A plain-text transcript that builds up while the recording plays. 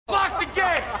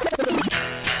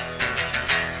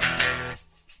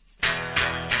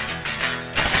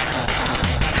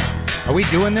Are we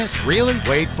doing this? Really?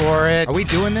 Wait for it. Are we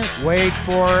doing this? Wait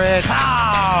for it.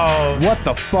 How? What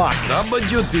the fuck?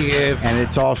 WTF. And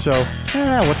it's also,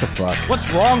 what the fuck?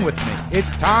 What's wrong with me?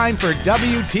 It's time for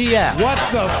WTF. What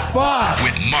the fuck?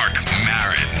 With Marc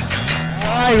Maron.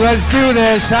 All right, let's do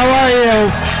this. How are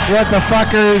you? What the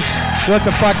fuckers? What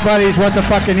the fuck buddies? What the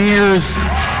fucking ears?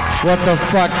 What the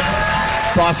fuck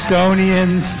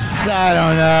Bostonians? I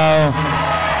don't know.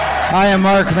 I am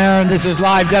Marc Maron. This is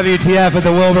live WTF at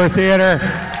the Wilbur Theatre.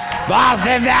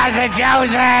 Boston,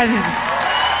 Massachusetts.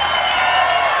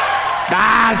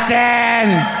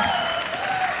 Boston.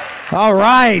 All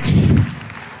right.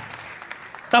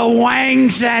 The Wang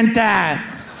Center. I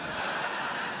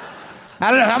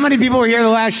don't know, how many people were here the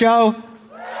last show?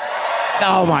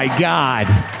 Oh my God.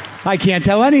 I can't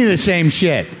tell any of the same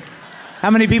shit.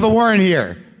 How many people weren't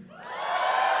here?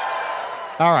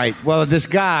 All right, well, this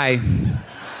guy,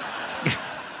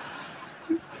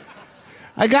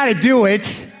 I gotta do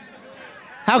it.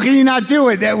 How can you not do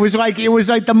it? It was like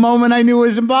the moment I knew I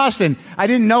was in Boston. I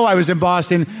didn't know I was in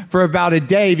Boston for about a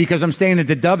day because I'm staying at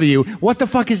the W. What the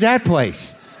fuck is that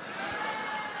place?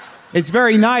 It's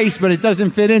very nice, but it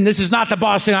doesn't fit in. This is not the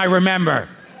Boston I remember.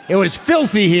 It was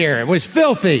filthy here. It was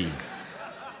filthy.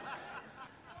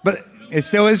 But it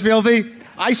still is filthy?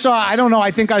 I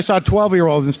think I saw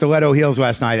 12-year-olds in stiletto heels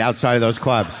last night outside of those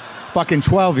clubs. Fucking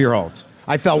 12-year-olds.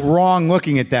 I felt wrong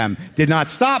looking at them. Did not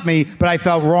stop me, but I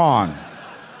felt wrong.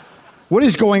 What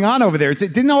is going on over there?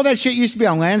 Didn't all that shit used to be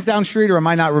on Lansdowne Street, or am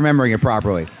I not remembering it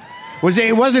properly?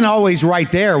 It wasn't always right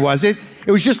there, was it?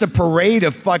 It was just a parade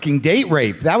of fucking date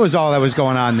rape. That was all that was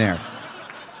going on there.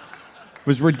 It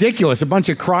was ridiculous. A bunch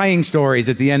of crying stories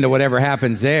at the end of whatever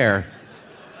happens there.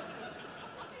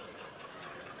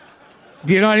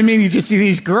 Do you know what I mean? You just see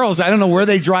these girls. I don't know where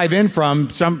they drive in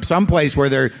from. Some place where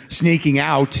they're sneaking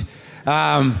out.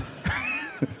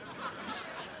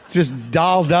 Just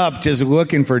dolled up, just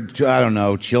looking for, I don't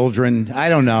know, children. I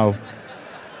don't know.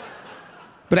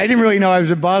 But I didn't really know I was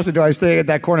in Boston until I was staying at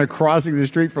that corner crossing the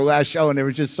street for last show, and there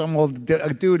was just some old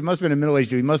dude, must have been a middle-aged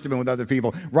dude, he must have been with other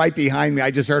people, right behind me.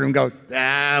 I just heard him go,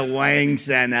 Wang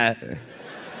Center.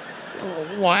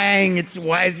 Wang, it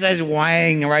says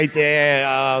Wang right there.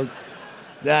 Oh,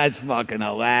 that's fucking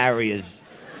hilarious.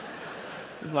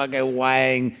 Fucking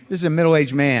Wang. This is a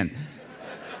middle-aged man.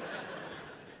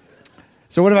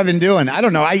 So what have I been doing? I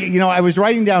don't know. I was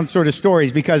writing down sort of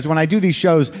stories because when I do these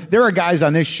shows, there are guys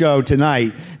on this show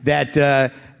tonight that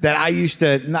I used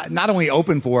to not only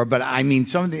open for, but I mean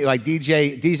some of the, like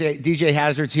DJ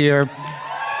Hazard's here.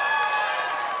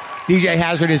 DJ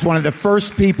Hazard is one of the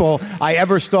first people I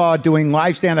ever saw doing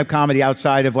live stand-up comedy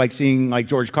outside of like seeing like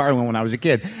George Carlin when I was a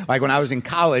kid. Like when I was in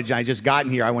college and I just gotten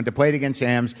here, I went to Play It Against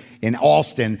Sam's in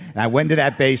Alston, and I went to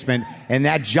that basement, and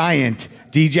that giant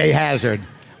DJ Hazard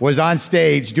was on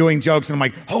stage doing jokes, and I'm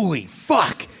like, holy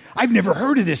fuck, I've never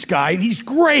heard of this guy, and he's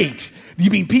great. You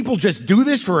mean people just do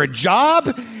this for a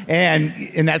job?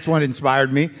 And that's what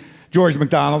inspired me. George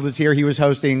McDonald is here. He was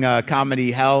hosting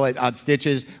Comedy Hell at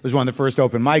Stitches. It was one of the first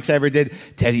open mics I ever did.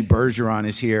 Teddy Bergeron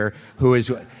is here,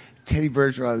 Teddy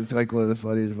Bergeron is like one of the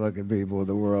funniest fucking people in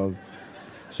the world.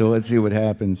 So let's see what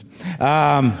happens.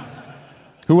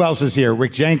 Who else is here?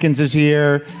 Rick Jenkins is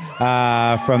here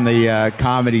from the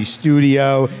Comedy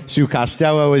Studio. Sue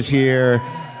Costello is here.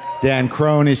 Dan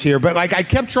Crohn is here. But like I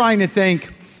kept trying to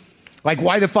think, like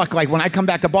why the fuck, like when I come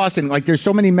back to Boston, like there's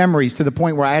so many memories to the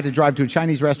point where I had to drive to a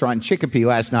Chinese restaurant in Chicopee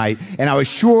last night, and I was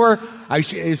sure,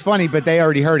 it's funny, but they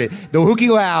already heard it. The Huki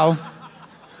Lao,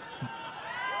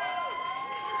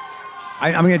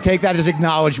 I'm going to take that as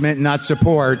acknowledgement, not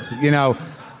support, you know.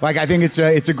 Like, I think it's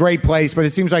a great place, but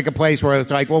it seems like a place where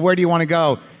it's like, well, where do you want to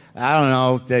go? I don't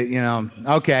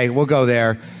know. Okay, we'll go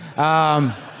there.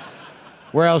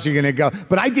 Where else are you going to go?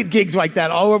 But I did gigs like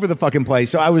that all over the fucking place.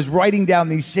 So I was writing down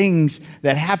these things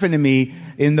that happened to me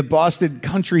in the Boston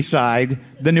countryside,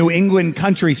 the New England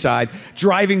countryside,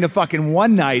 driving to fucking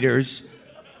one-nighters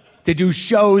to do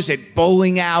shows at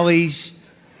bowling alleys,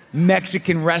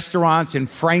 Mexican restaurants in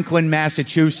Franklin,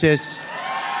 Massachusetts,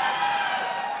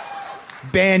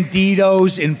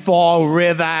 Banditos in Fall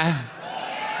River.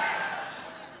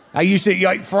 I used to,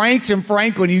 like, Frank's in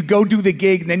Franklin, you'd go do the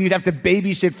gig, and then you'd have to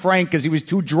babysit Frank because he was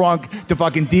too drunk to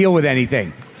fucking deal with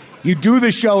anything. You'd do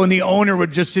the show, and the owner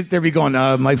would just sit there and be going,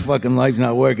 my fucking life's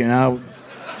not working out.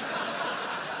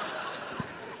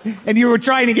 And you were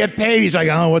trying to get paid. He's like,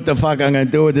 I don't know what the fuck I'm going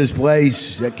to do with this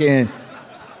place. I can't.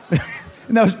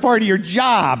 And that was part of your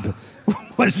job,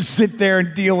 was to sit there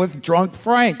and deal with drunk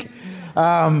Frank.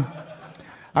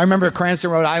 I remember at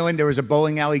Cranston, Rhode Island, there was a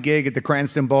bowling alley gig at the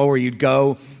Cranston Bowl where you'd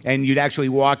go and you'd actually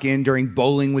walk in during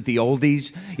Bowling with the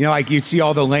Oldies. You know, like you'd see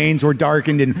all the lanes were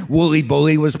darkened and Wooly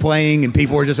Bully was playing and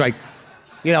people were just like,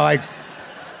 you know, like,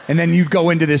 and then you'd go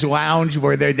into this lounge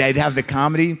where they'd have the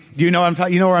comedy. Do you know what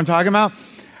I'm you know what I'm talking about?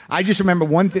 I just remember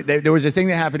one thing. There was a thing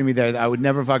that happened to me there that I would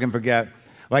never fucking forget.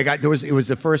 Like it was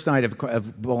the first night of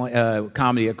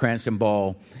comedy at Cranston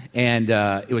Bowl, and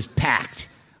it was packed.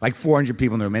 Like 400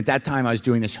 people in the room. At that time, I was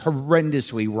doing this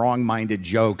horrendously wrong-minded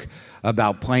joke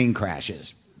about plane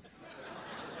crashes.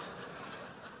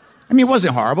 I mean, it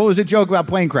wasn't horrible. It was a joke about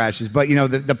plane crashes, but you know,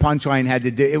 the punchline had to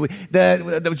do.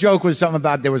 The joke was something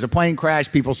about there was a plane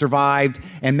crash, people survived,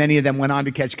 and many of them went on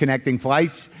to catch connecting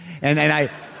flights. And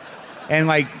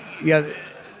like, yeah,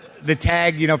 the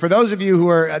tag. You know, for those of you who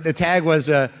are, the tag was.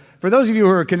 For those of you who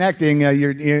are connecting,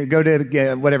 you go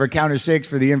to whatever counter 6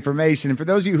 for the information. And for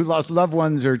those of you who lost loved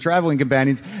ones or traveling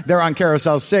companions, they're on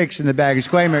carousel 6 in the baggage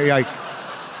claim area. Like,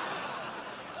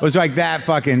 it was like that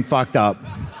fucking fucked up.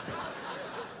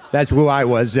 That's who I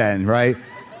was then, right?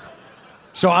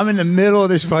 So I'm in the middle of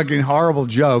this fucking horrible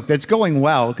joke that's going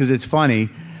well because it's funny.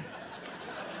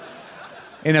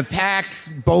 In a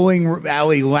packed bowling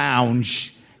alley lounge.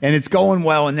 And it's going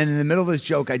well, and then in the middle of this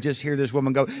joke, I just hear this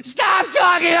woman go, "Stop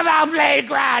talking about plane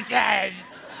crashes!"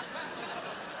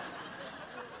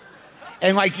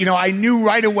 And like, you know, I knew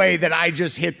right away that I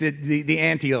just hit the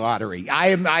anti-lottery.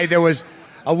 There was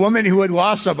a woman who had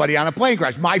lost somebody on a plane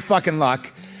crash. My fucking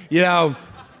luck. You know,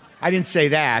 I didn't say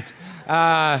that.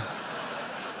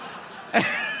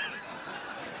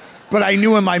 But I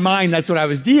knew in my mind that's what I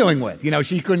was dealing with. You know,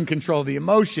 she couldn't control the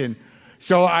emotion.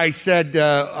 So I said,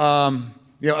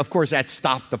 you know, of course, that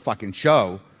stopped the fucking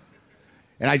show.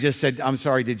 And I just said, "I'm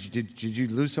sorry, did you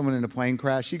lose someone in a plane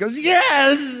crash?" She goes,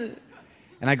 "Yes."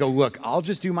 And I go, "Look, I'll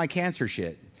just do my cancer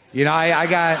shit. You know, I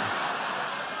got..."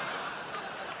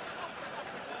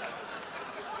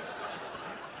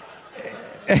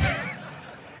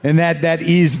 And that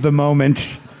eased the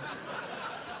moment.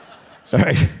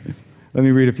 Sorry. Let me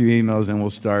read a few emails and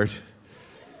we'll start.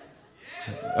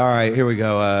 All right, here we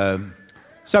go.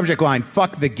 Subject line,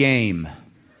 "Fuck the game."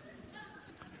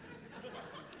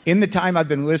 In the time I've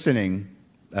been listening,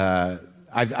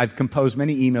 I've composed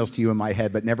many emails to you in my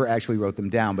head, but never actually wrote them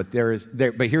down. But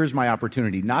here's my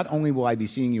opportunity. Not only will I be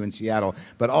seeing you in Seattle,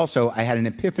 but also I had an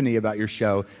epiphany about your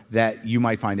show that you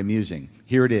might find amusing.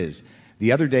 Here it is.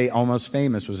 The other day, Almost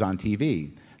Famous was on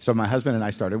TV. So my husband and I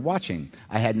started watching.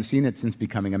 I hadn't seen it since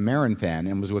becoming a Marin fan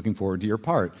and was looking forward to your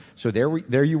part. So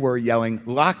there you were yelling,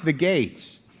 "Lock the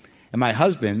gates." And my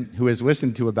husband, who has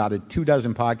listened to about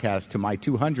 24 podcasts to my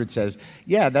 200, says,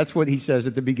 "Yeah, that's what he says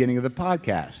at the beginning of the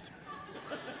podcast."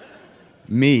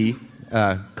 Me,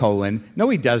 "No,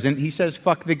 he doesn't. He says,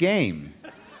 'Fuck the game.'"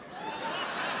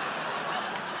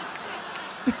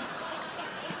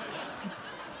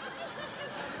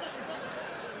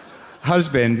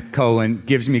 Husband,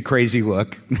 "gives me crazy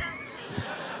look."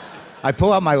 I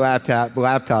pull out my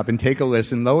laptop and take a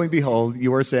listen. Lo and behold,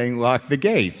 you are saying, "Lock the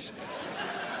gates."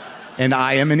 And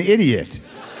I am an idiot.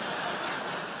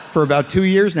 For about 2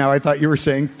 years now, I thought you were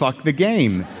saying "fuck the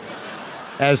game."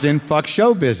 As in, fuck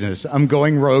show business. I'm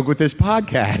going rogue with this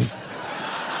podcast.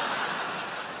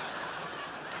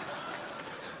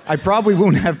 I probably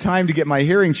won't have time to get my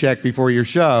hearing checked before your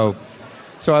show,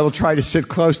 so I will try to sit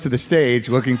close to the stage,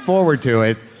 looking forward to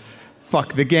it.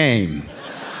 Fuck the game.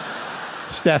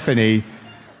 Stephanie,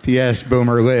 P.S.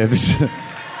 Boomer lives.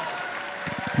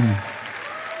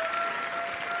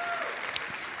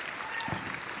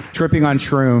 Tripping on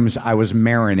shrooms, I was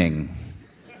marining.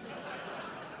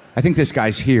 I think this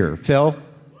guy's here. Phil?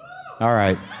 All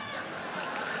right.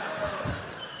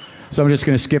 So I'm just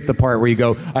going to skip the part where you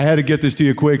go, "I had to get this to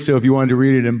you quick, so if you wanted to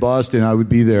read it in Boston, I would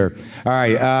be there." All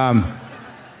right.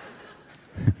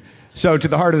 So to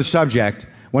the heart of the subject,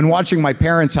 when watching my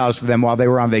parents' house for them while they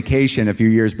were on vacation a few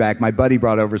years back, my buddy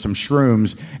brought over some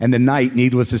shrooms, and the night,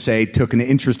 needless to say, took an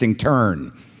interesting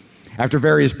turn. After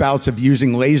various bouts of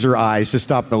using laser eyes to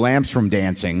stop the lamps from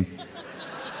dancing,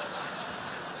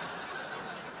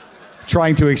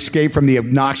 trying to escape from the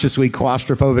obnoxiously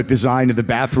claustrophobic design of the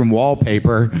bathroom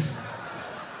wallpaper,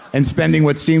 and spending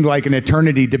what seemed like an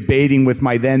eternity debating with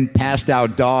my then passed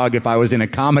out dog if I was in a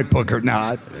comic book or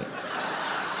not.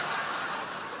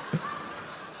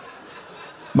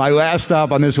 My last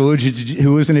stop on this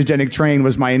hallucinogenic train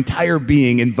was my entire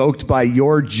being invoked by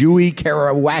your Jewy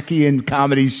Karawakian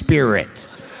comedy spirit.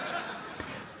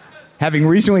 Having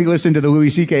recently listened to the Louis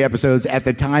C.K. episodes, at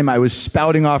the time I was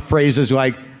spouting off phrases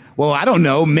like, "Well, I don't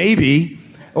know, maybe,"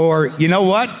 or "You know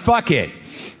what? Fuck it."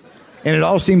 And it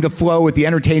all seemed to flow with the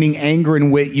entertaining anger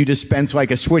and wit you dispense like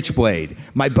a switchblade.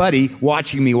 My buddy,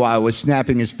 watching me while he was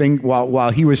snapping his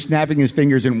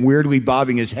fingers and weirdly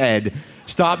bobbing his head,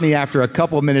 stopped me after a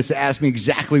couple of minutes to ask me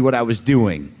exactly what I was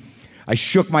doing. I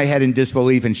shook my head in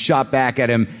disbelief and shot back at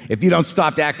him, "If you don't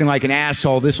stop acting like an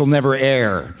asshole, this will never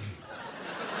air."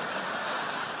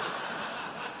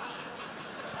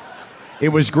 It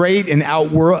was great and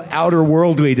outer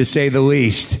worldly, to say the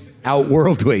least.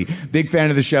 Outworldly. Big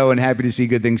fan of the show and happy to see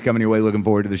good things coming your way. Looking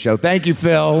forward to the show. Thank you,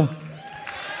 Phil. All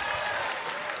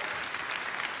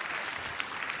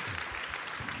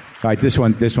right, this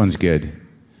one's good.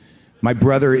 My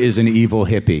brother is an evil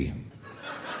hippie.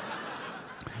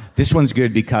 This one's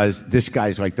good because this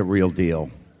guy's like the real deal.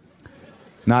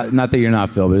 Not that you're not,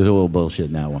 Phil, but there's a little bullshit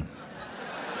in that one.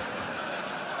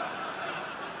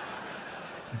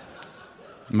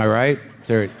 Am I right?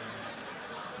 Sorry.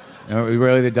 Are we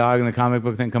really the dog in the comic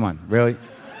book thing? Come on, really?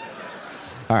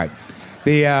 All right.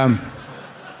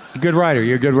 Good writer.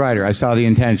 You're a good writer. I saw the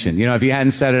intention. You know, if you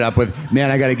hadn't set it up with,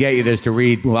 "Man, I got to get you this to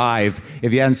read live,"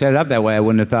 if you hadn't set it up that way, I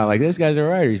wouldn't have thought, like, this guy's a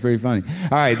writer. He's pretty funny.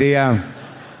 All right.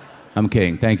 I'm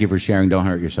kidding. Thank you for sharing. Don't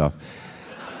hurt yourself.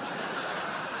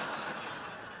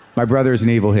 My brother is an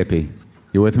evil hippie.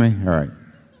 You with me? All right.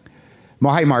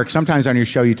 Hi, Marc. Sometimes on your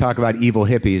show you talk about evil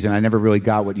hippies, and I never really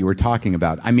got what you were talking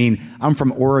about. I mean, I'm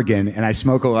from Oregon, and I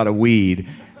smoke a lot of weed,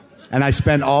 and I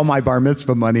spent all my bar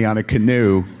mitzvah money on a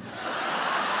canoe.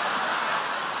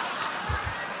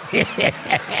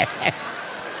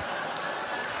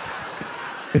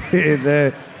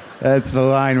 That's the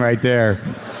line right there.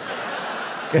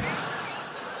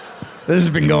 This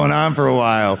has been going on for a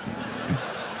while.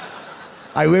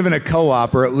 I live in a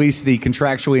co-op, or at least the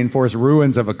contractually enforced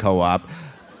ruins of a co-op.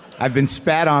 I've been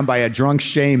spat on by a drunk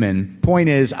shaman. Point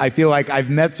is, I feel like I've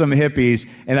met some hippies,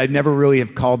 and I'd never really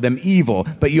have called them evil.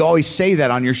 But you always say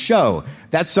that on your show.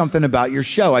 That's something about your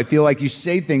show. I feel like you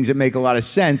say things that make a lot of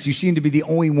sense. You seem to be the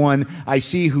only one I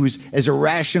see who's as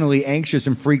irrationally anxious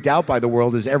and freaked out by the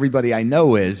world as everybody I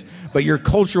know is. But your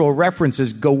cultural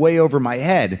references go way over my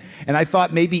head. And I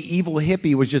thought maybe evil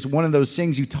hippie was just one of those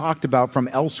things you talked about from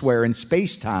elsewhere in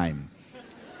space-time.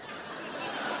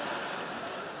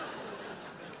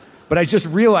 But I just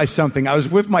realized something. I was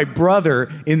with my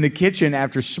brother in the kitchen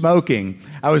after smoking.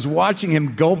 I was watching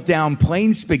him gulp down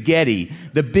plain spaghetti,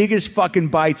 the biggest fucking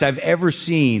bites I've ever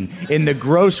seen, in the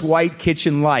gross white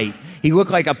kitchen light. He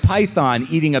looked like a python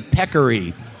eating a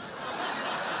peccary.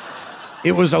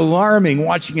 It was alarming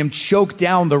watching him choke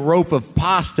down the rope of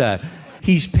pasta.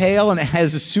 He's pale and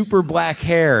has a super black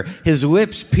hair, his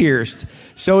lips pierced.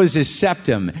 So is his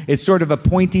septum. It's sort of a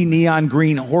pointy neon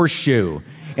green horseshoe.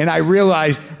 And I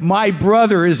realized my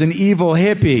brother is an evil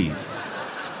hippie.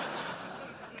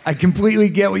 I completely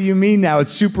get what you mean now.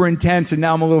 It's super intense, and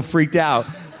now I'm a little freaked out.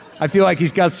 I feel like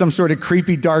he's got some sort of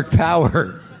creepy dark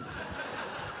power.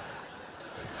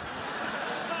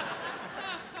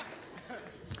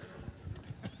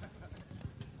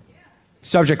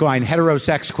 Subject line,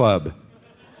 heterosex club.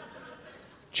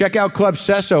 Check out Club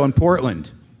Sesso in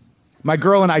Portland. My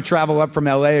girl and I travel up from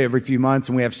LA every few months,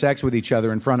 and we have sex with each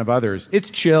other in front of others.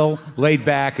 It's chill, laid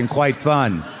back, and quite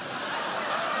fun.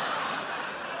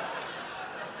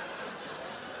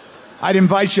 I'd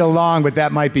invite you along, but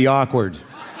that might be awkward.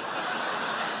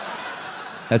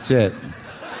 That's it.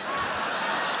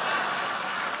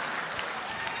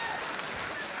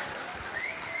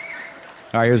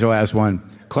 All right, here's the last one.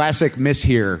 Classic miss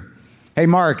here. Hey,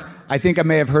 Marc, I think I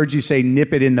may have heard you say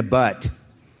nip it in the butt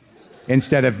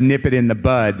instead of nip it in the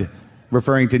bud,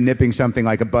 referring to nipping something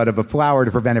like a bud of a flower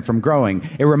to prevent it from growing.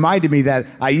 It reminded me that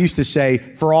I used to say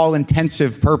for all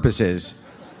intensive purposes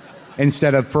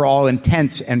instead of for all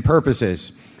intents and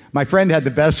purposes. My friend had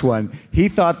the best one. He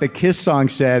thought the Kiss song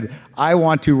said, "I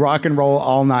want to rock and roll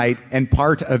all night and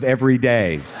part of every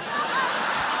day."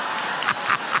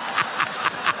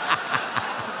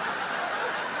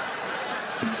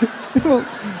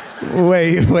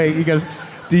 Wait, he goes,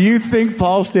 "Do you think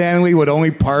Paul Stanley would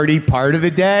only party part of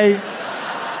the day?"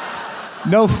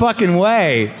 No fucking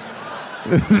way.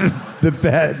 The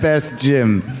best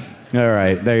Jim. All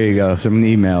right, there you go, some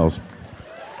emails.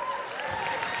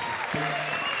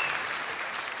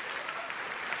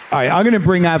 All right, I'm going to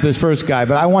bring out this first guy,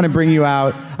 but I want to bring him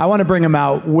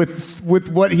out with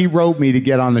what he wrote me to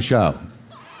get on the show.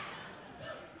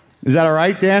 Is that all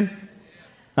right, Dan?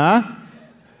 Huh?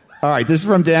 All right, this is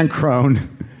from Dan Crohn,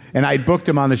 and I booked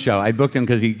him on the show. I booked him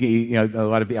because he a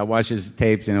lot of people, I watch his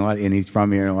tapes, and he's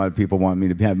from here, and a lot of people want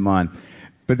me to have him on.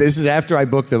 But this is after I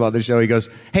booked him on the show. He goes,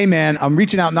 "Hey, man, I'm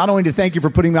reaching out not only to thank you for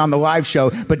putting me on the live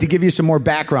show, but to give you some more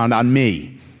background on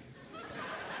me."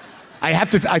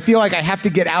 I feel like I have to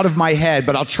get out of my head,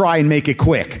 but I'll try and make it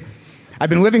quick. I've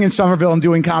been living in Somerville and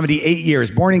doing comedy 8 years.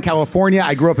 Born in California,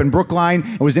 I grew up in Brookline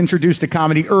and was introduced to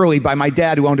comedy early by my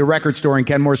dad, who owned a record store in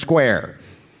Kenmore Square.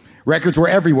 Records were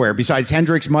everywhere. Besides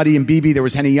Hendrix, Muddy, and BB, there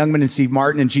was Henny Youngman and Steve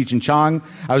Martin and Cheech and Chong.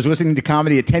 I was listening to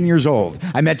comedy at 10 years old.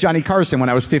 I met Johnny Carson when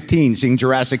I was 15, seeing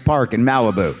Jurassic Park in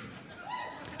Malibu.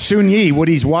 Soon Yi,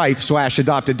 Woody's wife /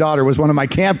 adopted daughter, was one of my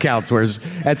camp counselors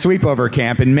at Sweepover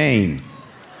Camp in Maine.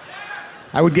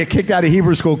 I would get kicked out of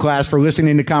Hebrew school class for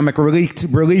listening to comic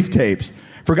relief tapes.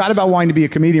 Forgot about wanting to be a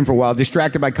comedian for a while,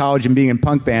 distracted by college and being in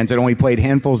punk bands that only played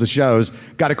handfuls of shows.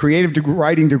 Got a creative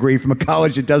writing degree from a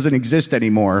college that doesn't exist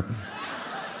anymore.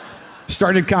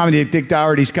 Started comedy at Dick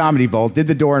Dougherty's Comedy Vault, did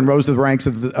the door and rose to the ranks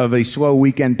of a slow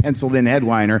weekend penciled-in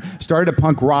headliner. Started a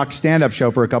punk rock stand-up show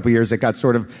for a couple years that got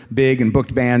sort of big and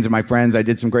booked bands and my friends. I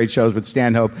did some great shows with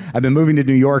Stanhope. I've been moving to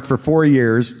New York for 4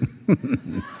 years.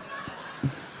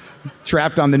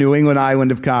 Trapped on the New England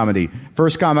island of comedy.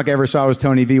 First comic I ever saw was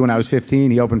Tony V when I was 15.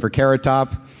 He opened for Carrot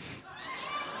Top.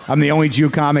 I'm the only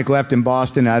Jew comic left in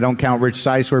Boston, and I don't count Rich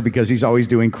Seisler because he's always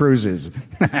doing cruises.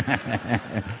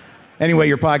 Anyway,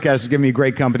 your podcast has given me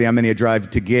great company on many a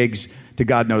drive to gigs, to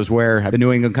God knows where. The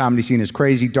New England comedy scene is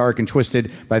crazy, dark, and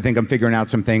twisted, but I think I'm figuring out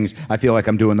some things. I feel like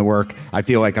I'm doing the work. I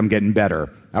feel like I'm getting better.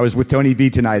 I was with Tony V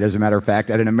tonight, as a matter of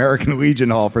fact, at an American Legion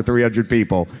Hall for 300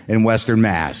 people in Western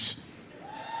Mass.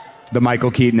 The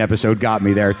Michael Keaton episode got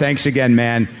me there. Thanks again,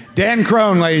 man. Dan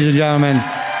Crohn, ladies and gentlemen.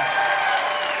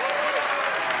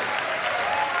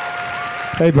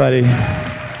 Hey, buddy.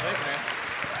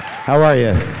 How are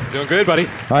you? Doing good, buddy.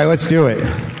 All right, let's do it.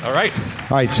 All right.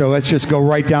 All right, so let's just go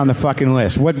right down the fucking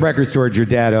list. What record store did your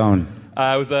dad own?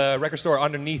 It was a record store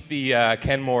underneath the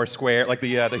Kenmore Square, like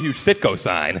the huge Citgo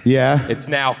sign. Yeah. It's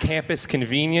now Campus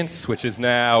Convenience, which is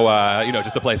now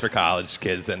just a place for college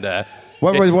kids. And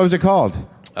what was it called?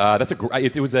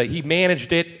 He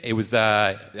managed it. It was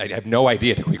I have no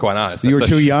idea, to be quite honest. You were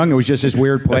too young. It was just this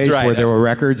weird place where there were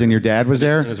records, and your dad was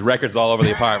there. There was records all over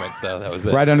the apartment, so that was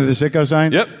it. Right under the Citgo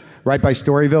sign. Yep. Right by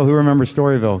Storyville. Who remembers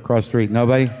Storyville across the street?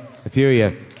 Nobody. A few of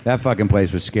you. That fucking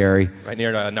place was scary. Right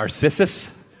near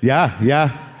Narcissus.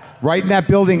 Yeah. Right in that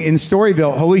building in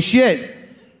Storyville. Holy shit.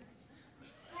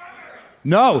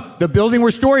 No, the building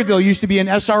where Storyville used to be an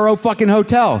SRO fucking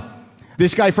hotel.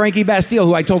 This guy, Frankie Bastille,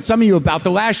 who I told some of you about the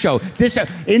last show,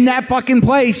 in that fucking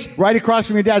place, right across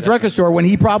from your dad's record store, when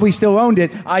he probably still owned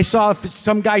it, I saw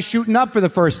some guy shooting up for the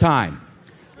first time.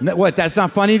 What, that's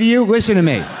not funny to you? Listen to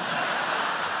me.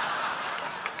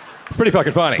 It's pretty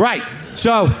fucking funny. Right.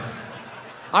 So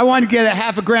I wanted to get a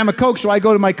half a gram of Coke, so I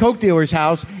go to my Coke dealer's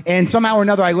house, and somehow or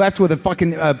another I left with a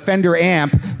fucking Fender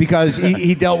amp because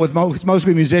he dealt with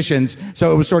mostly musicians,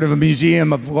 so it was sort of a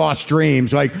museum of lost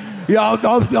dreams. Like, yeah,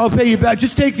 I'll pay you back.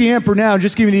 Just take the amp for now and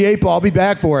just give me the 8-ball. I'll be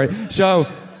back for it. So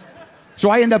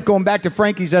I end up going back to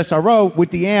Frankie's SRO with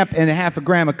the amp and a half a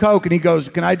gram of Coke, and he goes,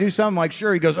 can I do something? I'm like,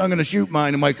 sure. He goes, I'm going to shoot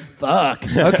mine. I'm like, fuck.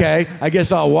 Okay, I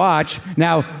guess I'll watch.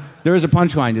 Now, there is a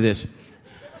punchline to this.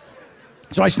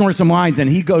 So I snort some lines, and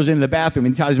he goes into the bathroom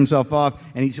and he ties himself off,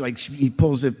 and he's like, he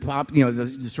pulls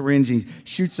the syringe, and he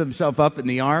shoots himself up in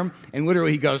the arm, and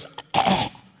literally he goes,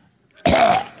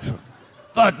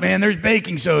 fuck, man, there's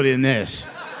baking soda in this.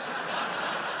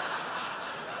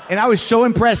 And I was so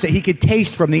impressed that he could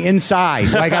taste from the inside.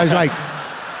 Like, I was like,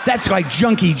 that's like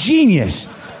junkie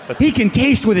genius. He can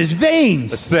taste with his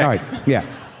veins. That's sick. All right, yeah.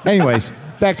 Anyways,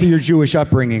 back to your Jewish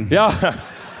upbringing. Yeah.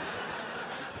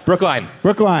 Brookline.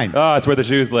 Oh, it's where the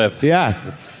Jews live. Yeah.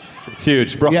 It's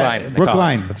huge. Brookline. Yeah,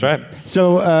 Brookline. That's right.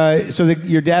 So,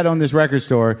 your dad owned this record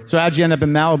store. So how'd you end up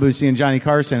in Malibu seeing Johnny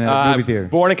Carson at a movie theater?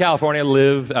 Born in California,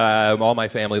 all my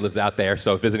family lives out there.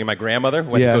 So visiting my grandmother,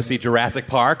 went to go see Jurassic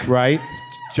Park. Right.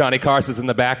 Johnny Carson's in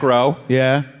the back row.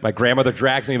 Yeah. My grandmother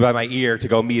drags me by my ear to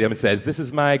go meet him and says, this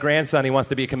is my grandson. He wants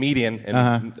to be a comedian.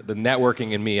 And the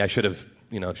networking in me, I should have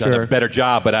done a better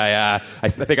job. But I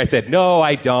think I said, no,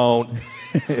 I don't.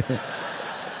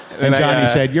 And Johnny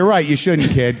said, you're right, you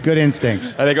shouldn't, kid. Good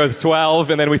instincts. I think I was 12,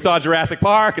 and then we saw Jurassic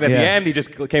Park, and at the end, he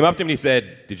just came up to me and he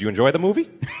said, did you enjoy the movie?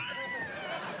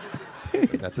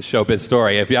 That's a showbiz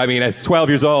story. It's 12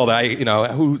 years old.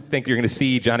 Who think you're going to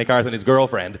see Johnny Carson and his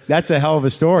girlfriend? That's a hell of a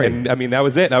story. And, that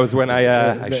was it. That was when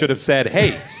I should have said,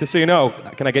 hey, just so you know,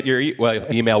 can I get your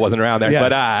email wasn't around there,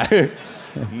 but I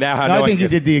think you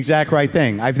did the exact right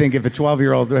thing. I think if a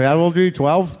 12-year-old, how old are you,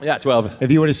 12? Yeah, 12.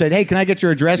 If you would have said, hey, can I get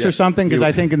your address or something? Because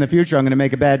I think in the future I'm going to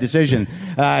make a bad decision.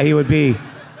 He would be...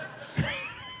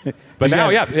 But now,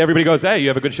 yeah, everybody goes, hey, you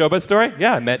have a good showbiz story?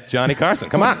 Yeah, I met Johnny Carson.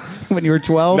 Come on. When you were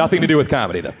 12? Nothing to do with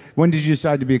comedy, though. When did you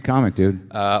decide to be a comic,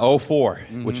 dude? 04,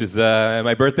 which is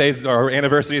my birthday's or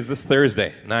anniversary is this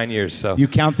Thursday. 9 years. So you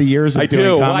count the years of doing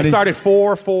comedy? Well, I started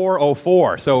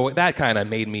 4/4/04, so that kind of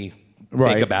made me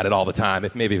think about it all the time.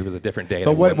 If maybe it was a different day.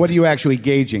 But what are you actually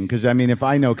gauging? Because, I mean, if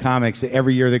I know comics,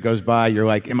 every year that goes by, you're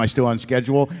like, am I still on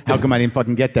schedule? How come I didn't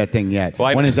fucking get that thing yet?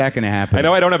 Well, when is that going to happen? I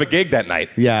know I don't have a gig that night.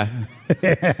 Yeah.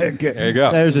 There you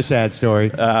go. There's a sad story.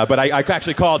 But I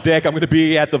actually called Dick. I'm going to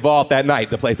be at the Vault that night,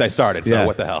 the place I started. So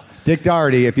what the hell? Dick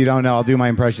Doherty, if you don't know, I'll do my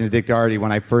impression of Dick Doherty.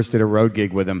 When I first did a road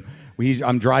gig with him,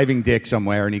 I'm driving Dick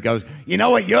somewhere, and he goes, you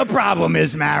know what your problem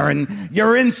is, Marin?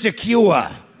 You're insecure. All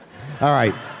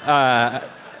right.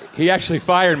 He actually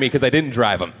fired me because I didn't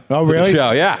drive him. Oh, really? To the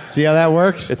show, yeah. See how that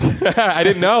works? I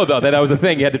didn't know, though, that was a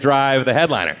thing. You had to drive the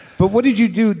headliner. But what did you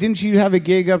do? Didn't you have a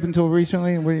gig up until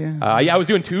recently? Yeah, I was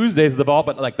doing Tuesdays at the Vault,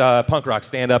 but like the punk rock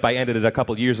stand-up, I ended it a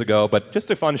couple years ago. But just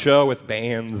a fun show with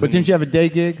bands. But didn't you have a day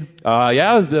gig?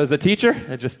 Yeah, I was a teacher.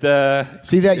 I just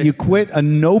see that you quit a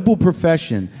noble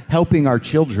profession, helping our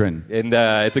children. And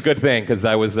it's a good thing because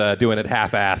I was doing it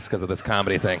half-assed because of this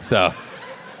comedy thing. So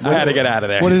I had to get out of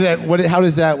there. What is that? How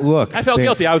does that look? I felt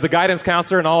guilty. I was a guidance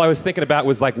counselor, and all I was thinking about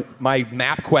was like my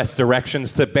MapQuest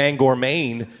directions to Bangor,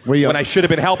 Maine, when I should have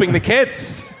been helping the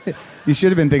kids. You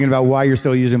should have been thinking about why you're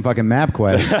still using fucking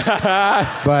MapQuest.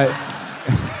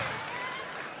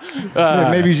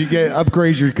 But maybe you should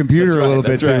upgrade your computer a little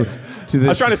bit to this. I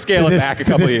was trying to scale it back a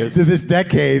couple of years. To this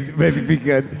decade, maybe it'd be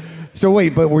good. So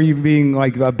wait, but were you being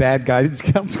like a bad guidance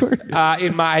counselor?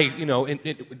 In my,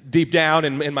 deep down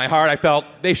in my heart, I felt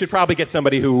they should probably get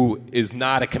somebody who is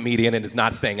not a comedian and is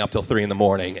not staying up till 3 a.m.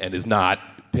 and is not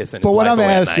pissing his life away. But what I'm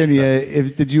asking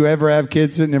you, did you ever have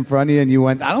kids sitting in front of you and you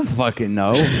went, I don't fucking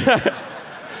know.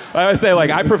 I would say,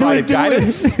 I provided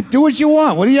guidance. Do what you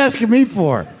want. What are you asking me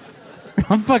for?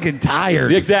 I'm fucking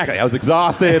tired. Exactly. I was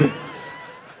exhausted.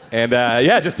 And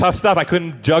just tough stuff. I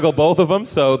couldn't juggle both of them,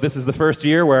 so this is the first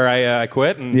year where I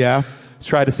quit and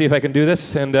tried to see if I can do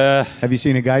this. And have you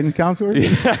seen a guidance counselor?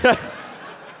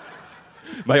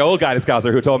 My old guidance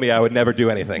counselor, who told me I would never do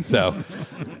anything. So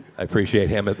I appreciate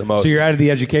him at the most. So you're out of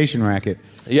the education racket.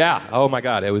 Yeah. Oh my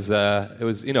God. It was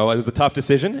a tough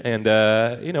decision, and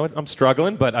I'm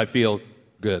struggling, but I feel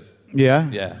good. Yeah.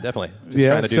 Yeah, definitely. Just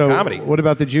trying to do comedy. What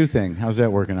about the Jew thing? How's that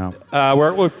working out?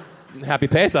 We're happy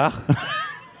Pesach.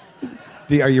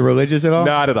 Are you religious at all?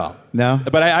 Not at all. No?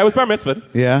 But I was bar mitzvahed.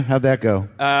 Yeah? How'd that go?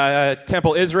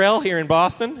 Temple Israel here in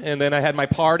Boston, and then I had my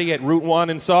party at Route 1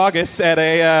 in Saugus at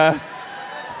a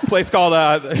place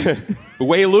called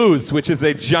Wei-Lu's, which is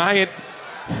a giant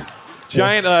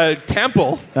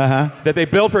temple that they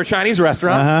built for a Chinese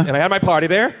restaurant, and I had my party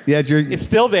there. Yeah, it's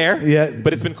still there,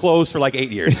 but it's been closed for like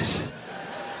 8 years.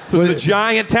 So there's a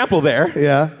giant temple there.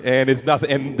 Yeah. And it's nothing.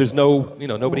 And there's no,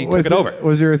 nobody took it over.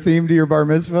 Was there a theme to your bar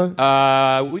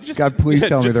mitzvah? We just. God, please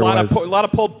tell me there was. A lot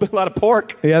of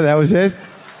pork. Yeah, that was it.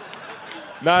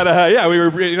 Not. We were.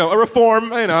 A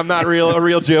reform. I'm not a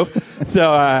real Jew.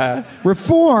 So.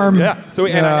 Reform. Yeah. So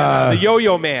the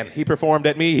Yo-Yo Man. He performed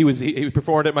at me. He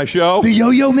performed at my show. The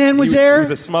Yo-Yo Man was there.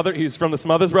 He was from the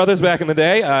Smothers Brothers back in the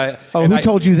day. Who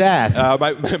told you that?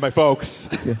 My folks.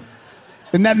 Yeah.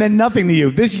 And that meant nothing to you.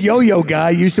 This yo-yo guy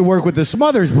used to work with the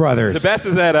Smothers Brothers. The best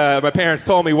is that my parents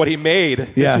told me what he made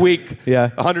this week.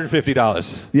 Yeah.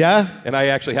 $150. Yeah? And I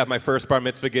actually have my first bar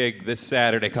mitzvah gig this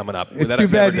Saturday coming up.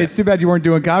 It's too bad you weren't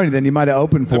doing comedy then. You might have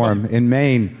opened for him in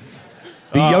Maine.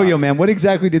 The Yo-Yo Man. What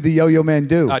exactly did the Yo-Yo Man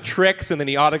do? Tricks, and then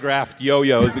he autographed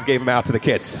yo-yos and gave them out to the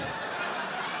kids.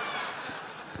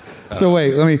 So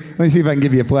wait, let me see if I can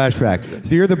give you a flashback.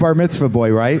 So you're the bar mitzvah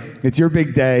boy, right? It's your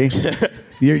big day.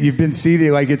 You've been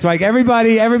seated, it's like,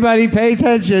 everybody pay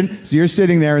attention. So you're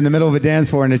sitting there in the middle of a dance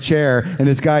floor in a chair, and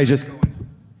this guy's just...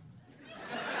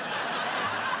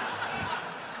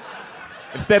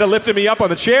 Instead of lifting me up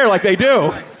on the chair like they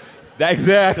do.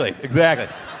 Exactly.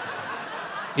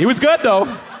 He was good,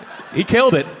 though. He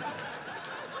killed it.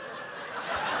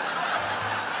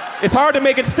 It's hard to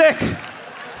make it stick.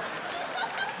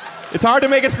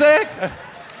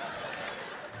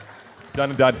 Done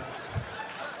and done.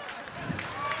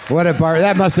 What a bar.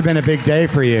 That must have been a big day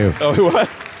for you. Oh, it was.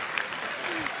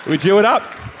 We Jew it up.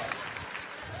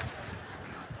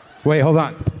 Wait, hold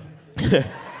on.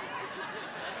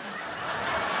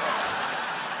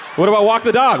 What about walk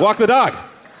the dog? Walk the dog.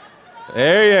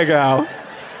 There you go.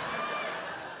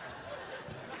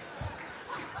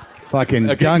 Fucking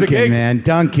Duncan, man.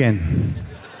 Duncan.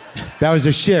 That was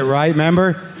the shit, right?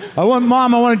 Remember? I want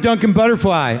a Duncan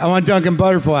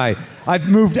Butterfly. I've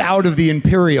moved out of the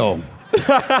Imperial.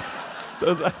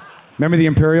 Remember the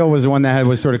Imperial was the one that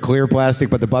was sort of clear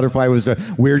plastic, but the butterfly was a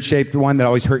weird-shaped one that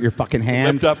always hurt your fucking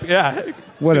hand? Lipped up, yeah.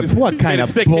 What kind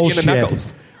of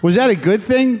bullshit? Was that a good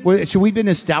thing? Should we be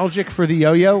nostalgic for the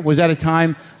yo-yo? Was that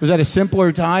a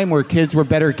simpler time where kids were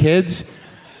better kids?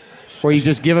 Where you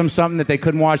just give them something that they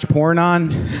couldn't watch porn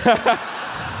on?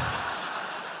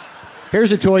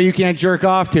 Here's a toy you can't jerk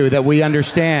off to that we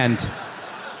understand.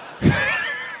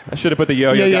 I should have put the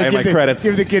yo-yo guy in my credits.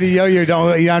 Give the kid a yo-yo. You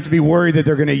don't have to be worried that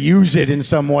they're going to use it in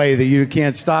some way that you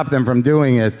can't stop them from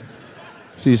doing it.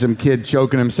 See some kid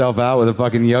choking himself out with a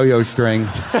fucking yo-yo string.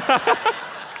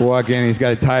 Walk in, he's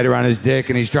got it tied around his dick,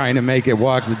 and he's trying to make it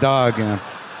walk the dog.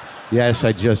 Yes,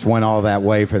 I just went all that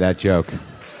way for that joke.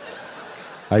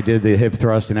 I did the hip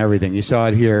thrust and everything. You saw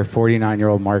it here,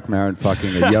 49-year-old Marc Maron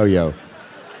fucking a yo-yo.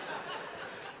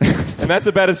 And that's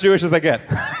about as Jewish as I get.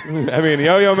 I mean,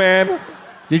 yo-yo man.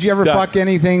 Did you ever fuck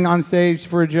anything on stage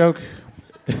for a joke?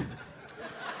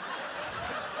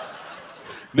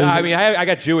 No, I mean, I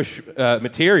got Jewish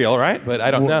material, right? But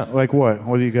I don't know. Like what?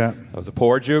 What do you got? I was a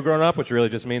poor Jew growing up, which really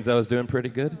just means I was doing pretty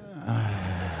good.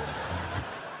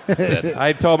 That's it.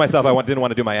 I told myself I didn't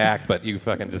want to do my act, but you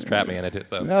fucking just trapped me in it.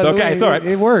 So it's okay. It's all right.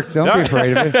 It worked. Don't be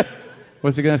afraid of it.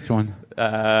 What's the next one?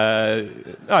 No,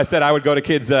 I said I would go to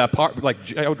kids' I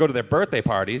would go to their birthday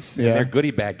parties, and their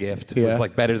goodie bag gift was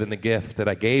like better than the gift that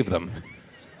I gave them.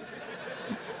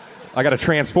 I got a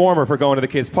transformer for going to the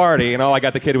kid's party, and all I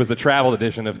got the kid was a travel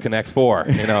edition of Connect 4.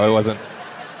 You know,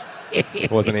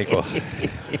 it wasn't equal.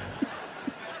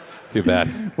 It's too bad.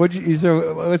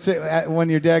 So let's say when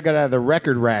your dad got out of the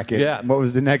record racket, what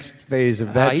was the next phase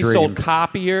of that dream? He sold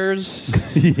copiers.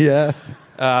 Yeah.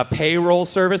 Payroll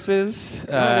services.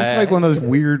 That's like one of those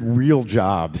weird real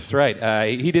jobs. That's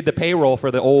right. He did the payroll for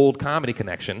the old Comedy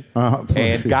Connection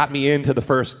and got me into the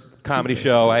first comedy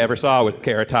show I ever saw with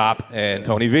Carrot Top and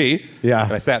Tony V. Yeah.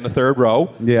 And I sat in the third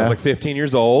row. Yeah. I was like 15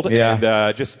 years old. Yeah. And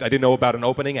I didn't know about an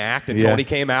opening act. And Tony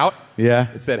came out. Yeah.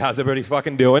 And said, "How's everybody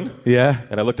fucking doing?" Yeah.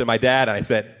 And I looked at my dad and I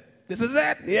said, "This is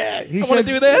it. Yeah. I want to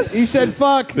do this." He said,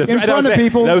 "Fuck," in front of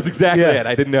people. That was exactly it.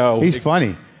 I didn't know. He's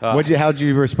funny. How'd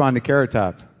you respond to Carrot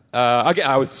Top?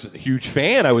 I was a huge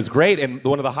fan. I was great. And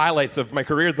one of the highlights of my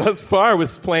career thus far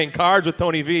was playing cards with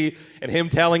Tony V and him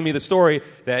telling me the story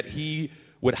that he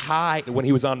would hide, when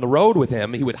he was on the road with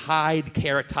him, he would hide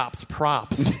Carrot Top's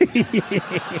props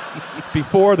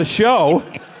before the show.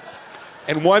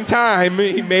 And one time,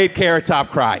 he made Carrot Top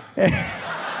cry.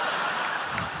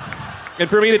 And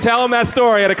for me to tell him that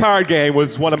story at a card game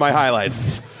was one of my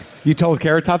highlights. You told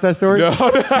Carrot Top that story? No,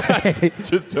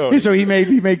 just Tony. So he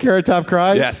made Carrot Top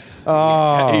cry? Yes.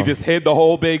 Oh. He just hid the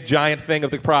whole big giant thing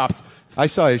of the props. I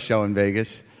saw his show in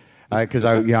Vegas because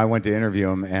I went to interview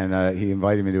him, and he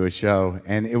invited me to a show,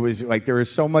 and it was like there was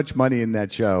so much money in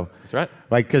that show. That's right.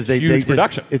 Like because huge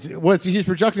production. It's a huge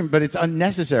production, but it's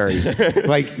unnecessary.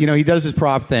 Like he does his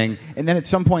prop thing, and then at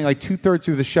some point, like 2/3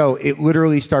 through the show, it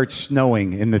literally starts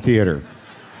snowing in the theater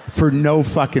for no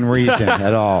fucking reason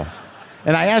at all.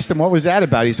 And I asked him, what was that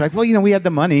about? He's like, well, we had the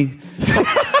money.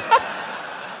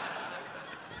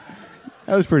 That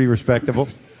was pretty respectable.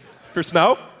 For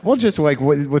snow? Well, just like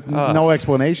with no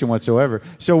explanation whatsoever.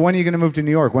 So when are you going to move to New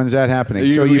York? When's that happening?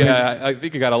 I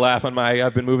think you got to laugh on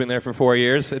I've been moving there for 4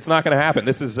 years. It's not going to happen.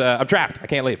 This is, I'm trapped. I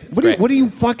can't leave. What do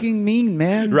you fucking mean,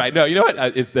 man? Right. No, you know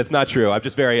what? That's not true. I'm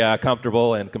just very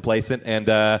comfortable and complacent,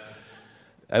 and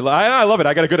I love it.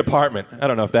 I got a good apartment. I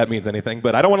don't know if that means anything,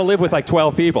 but I don't want to live with like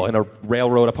 12 people in a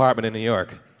railroad apartment in New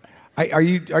York. Are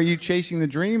you chasing the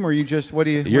dream, or are you just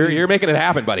You're making it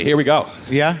happen, buddy. Here we go.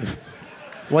 Yeah.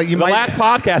 Well, the last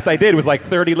podcast I did was like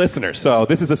 30 listeners, so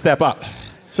this is a step up.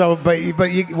 So,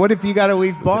 what if you got to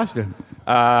leave Boston?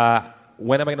 When am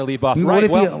I going to leave Boston?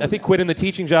 I think quitting the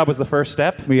teaching job was the first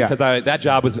step. Yeah. Because that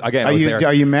job was, again, I was there.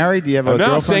 Are you married? Do you have a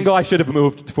girlfriend? No, single. I should have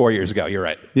moved 4 years ago. You're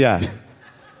right. Yeah.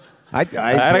 I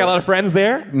got a lot of friends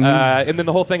there, and then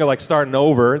the whole thing of like starting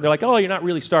over. They're like, "Oh, you're not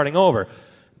really starting over."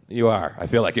 You are. I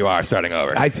feel like you are starting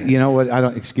over. You know what?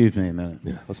 Excuse me a minute.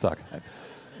 Yeah, let's talk.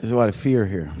 There's a lot of fear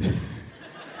here.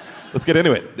 Let's get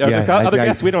into it. Other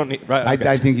guests, we don't need. Right, okay.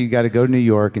 I think you got to go to New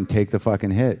York and take the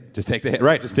fucking hit. Just take the hit.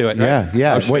 Right. Just do it. Right? Yeah.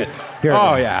 Yeah. Oh, shit. Here.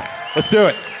 Oh yeah. Let's do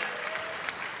it.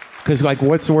 Because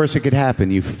what's the worst that could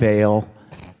happen? You fail.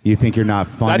 You think you're not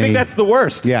funny. I think that's the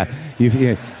worst. Yeah.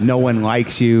 No one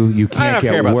likes you. You can't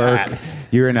get work. That.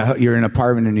 You're in an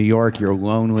apartment in New York. You're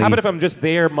lonely. How about if I'm just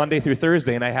there Monday through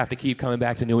Thursday and I have to keep coming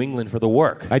back to New England for the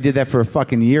work? I did that for a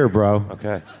fucking year, bro.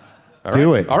 Okay.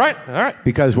 Do it. All right.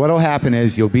 Because what'll happen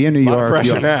is you'll be in New York.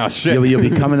 Pressure now. Shit. You'll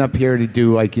be coming up here to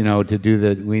do to do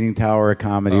the Leaning Tower of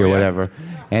Comedy or whatever,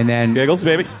 and then giggles,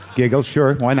 baby. Giggles,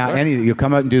 sure. Why not? Sure. You'll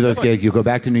come out and do those gigs. You'll go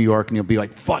back to New York and you'll be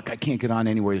like, "Fuck, I can't get on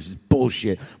anywhere. This is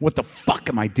bullshit. What the fuck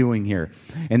am I doing here?"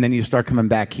 And then you start coming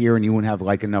back here and you won't have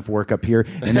like enough work up here,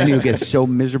 and then you'll get so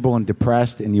miserable and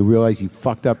depressed, and you realize you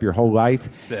fucked up your whole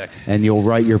life. Sick. And you'll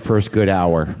write your first good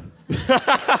hour.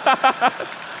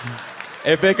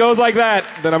 If it goes like that,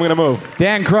 then I'm going to move.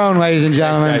 Dan Crohn, ladies and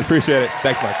gentlemen. Thanks, guys. Appreciate it.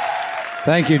 Thanks, Marc.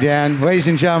 Thank you, Dan. Ladies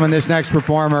and gentlemen, this next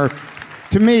performer,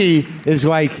 to me, is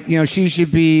like, she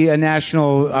should be a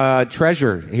national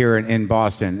treasure here in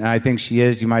Boston. And I think she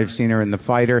is. You might have seen her in The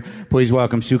Fighter. Please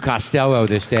welcome Sue Costello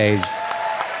to the stage.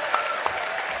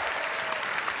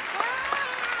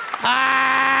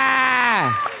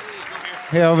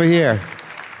 Hey, over here.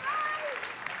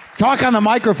 Talk on the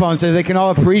microphone so they can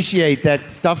all appreciate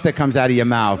that stuff that comes out of your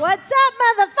mouth. What's up,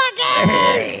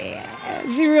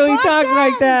 motherfucker? She really talks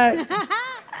like that.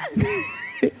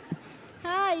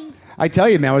 Hi. I tell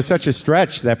you, man, it was such a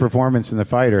stretch, that performance in The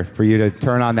Fighter, for you to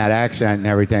turn on that accent and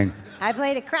everything. I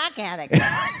played a crack addict.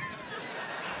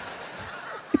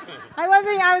 I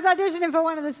was auditioning for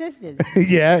one of the sisters.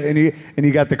 Yeah, and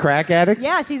you got the crack addict?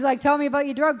 Yes, he's like, tell me about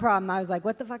your drug problem. I was like,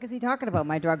 what the fuck is he talking about,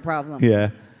 my drug problem? Yeah.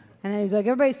 And then he's like,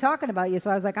 everybody's talking about you.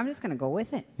 So I was like, I'm just going to go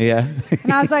with it. Yeah.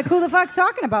 And I was like, who the fuck's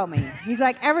talking about me? He's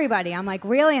like, everybody. I'm like,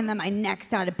 really? And then my neck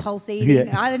started pulsating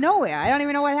out of nowhere. I don't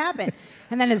even know what happened.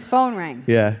 And then his phone rang.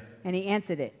 Yeah. And he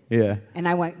answered it. Yeah. And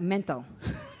I went mental.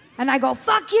 And I go,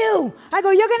 fuck you. I go,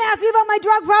 you're going to ask me about my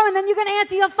drug problem and then you're going to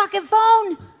answer your fucking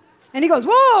phone? And he goes,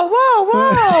 whoa, whoa,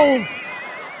 whoa.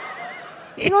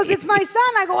 He goes, it's my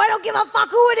son. I go, I don't give a fuck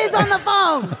who it is on the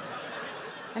phone.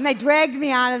 And they dragged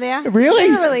me out of there. Really?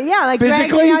 Literally, yeah. Like physically?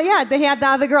 Dragged me out. Yeah, they had the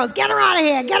other girls. Get her out of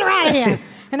here. Get her out of here.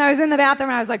 And I was in the bathroom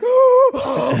and I was like,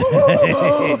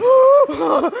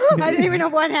 I didn't even know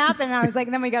what happened. And I was like,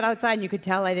 and then we got outside and you could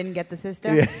tell I didn't get the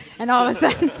sister. Yeah. And all of a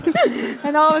sudden,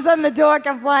 the door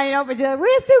come flying open. She's like,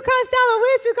 where's Sue Costello?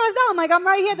 Where's Sue Costello? I'm like, I'm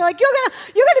right here. They're like, you're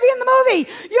gonna be in the movie.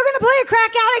 You're gonna play a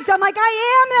crack addict. I'm like, I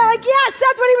am. They're like, yes,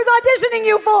 that's what he was auditioning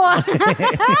you for.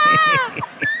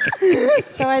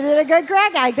 So I did a good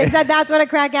crack addict. They said that's what a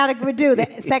crack addict would do. The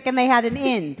second they had an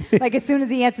in, like as soon as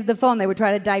he answered the phone, they would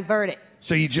try to divert it.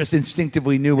 So you just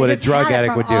instinctively knew what a drug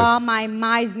addict would do. All my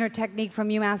Meisner technique from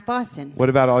UMass Boston. What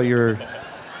about all your...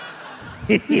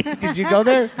 Did you go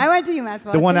there? I went to UMass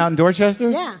Boston. The one out in Dorchester?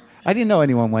 Yeah. I didn't know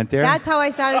anyone went there. That's how I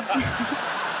started...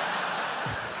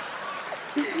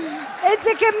 It's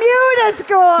a commuter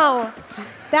school.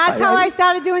 That's how I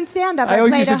started doing stand-up. I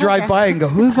always used to drive by and go,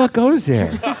 who the fuck goes there?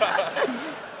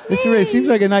 It seems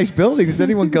like a nice building. Does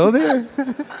anyone go there?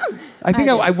 I think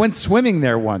I went swimming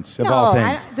there once, of all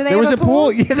things. There was a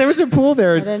pool? Yeah, there was a pool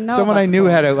there. I didn't know Someone about I knew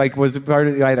the had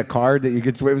I had a card that you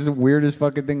could swim. It was the weirdest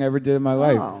fucking thing I ever did in my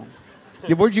life. Oh.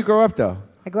 Yeah, where'd you grow up, though?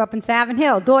 I grew up in Savin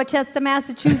Hill, Dorchester,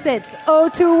 Massachusetts,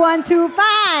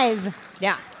 02125.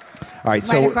 Yeah. All right,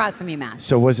 right across from UMass.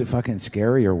 So was it fucking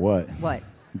scary or what? What?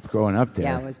 Growing up there.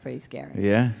 Yeah, it was pretty scary.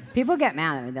 Yeah? People get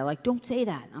mad at me. They're like, don't say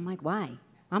that. I'm like, why?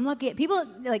 I'm lucky. People,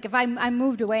 like, if I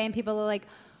moved away and people are like,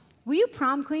 were you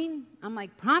prom queen? I'm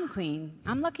like, prom queen?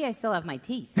 I'm lucky I still have my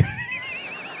teeth.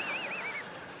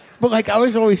 But, like, I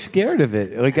was always scared of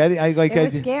it. Like, it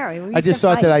was scary. I just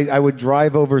thought that I would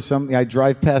drive over I'd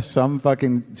drive past some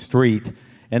fucking street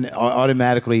and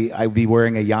automatically I'd be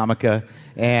wearing a yarmulke.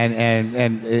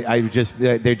 And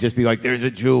they'd just be like, there's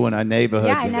a Jew in our neighborhood.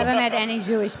 Yeah, I never met any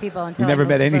Jewish people until I moved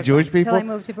to Brooklyn. Jewish people? Until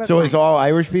I moved to Brooklyn. So it was all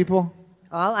Irish people?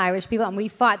 All Irish people, and we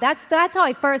fought. That's how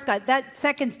I first got that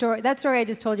second story. That story I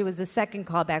just told you was the second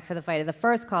callback for The Fighter. The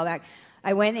first callback,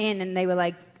 I went in and they were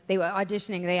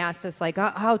auditioning. They asked us like,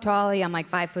 how tall are you? I'm like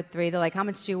 5'3". They're like, how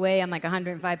much do you weigh? I'm like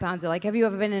 105 pounds. They're like, have you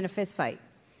ever been in a fist fight?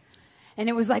 And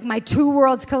it was like my two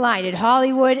worlds collided,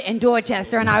 Hollywood and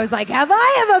Dorchester. And I was like, have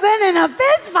I ever been in a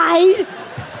fist fight?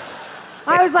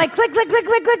 I was like, click, click, click,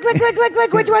 click, click, click, click, click,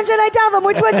 click. Which one should I tell them?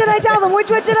 Which one should I tell them? Which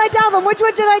one should I tell them? Which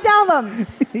one should I tell them?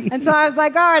 And so I was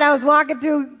like, all right. I was walking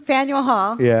through Faneuil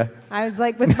Hall. Yeah. I was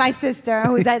like with my sister,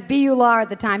 who was at BU Law at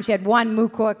the time. She had one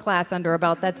moot court class under her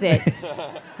belt. That's it.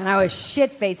 And I was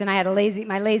shit-faced, and I had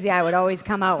my lazy eye would always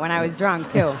come out when I was drunk,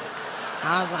 too.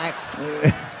 I was like...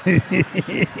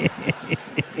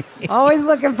 always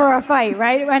looking for a fight,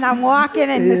 right? When I'm walking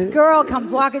and this girl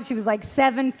comes walking, she was like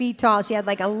 7 feet tall. She had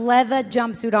like a leather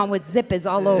jumpsuit on with zippers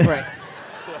all over it.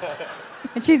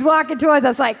 And she's walking towards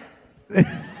us like...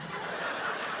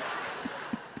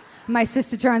 My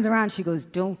sister turns around, she goes,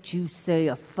 don't you say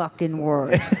a fucking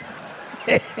word.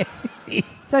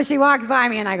 So she walks by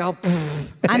me and I go,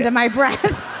 under my breath.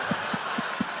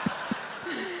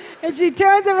 And she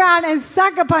turns around and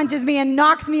sucker punches me and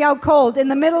knocks me out cold. In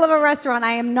the middle of a restaurant,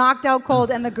 I am knocked out cold,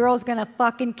 and the girl's gonna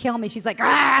fucking kill me. She's like,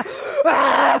 ah,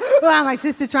 ah, ah. My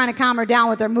sister's trying to calm her down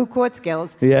with her moot court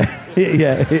skills. Yeah.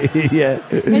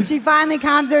 And she finally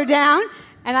calms her down,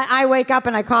 and I wake up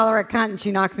and I call her a cunt, and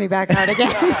she knocks me back out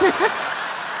again.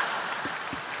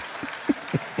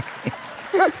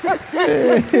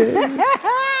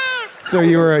 So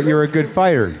you're a good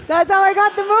fighter. That's how I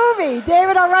got the movie.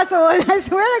 David O. Russell, I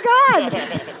swear to God.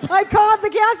 I called the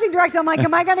casting director. I'm like,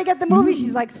 am I going to get the movie?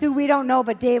 She's like, Sue, we don't know,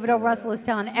 but David O. Russell is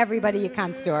telling everybody your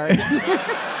cunt story.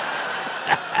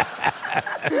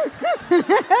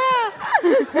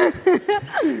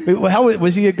 How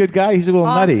was he a good guy? He's a little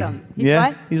nutty.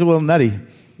 What? He's a little nutty.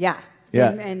 Yeah.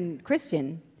 And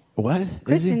Christian. What?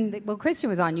 Christian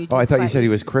was on YouTube. Oh, I thought you said he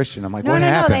was Christian. I'm like, what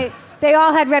happened? No. They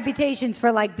all had reputations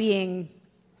for like being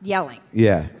yelling.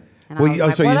 Yeah.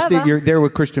 Well, so you're there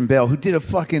with Christian Bale, who did a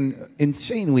fucking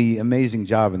insanely amazing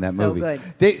job in that movie. So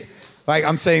good.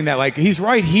 I'm saying that like he's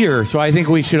right here, so I think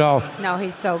we should all. No,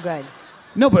 he's so good.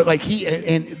 No, but like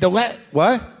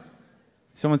what?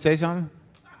 Someone say something?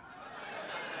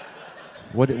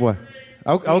 What?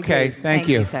 Oh, okay, thank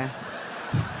you. Sir.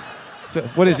 So,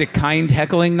 what is it? Kind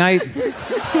heckling night?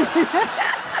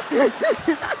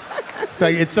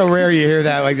 It's so rare you hear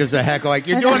that, like just a heckle, like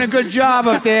you're doing a good job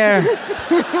up there.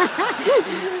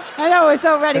 I know, we're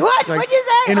so ready. What? Like What'd you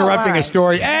say? Interrupting a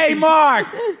story. Hey, Marc,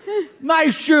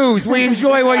 nice shoes. We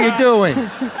enjoy what you're doing.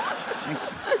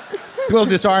 It's a little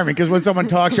disarming because when someone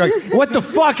talks, you're like, what the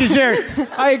fuck is there?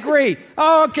 I agree.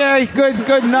 Oh, okay,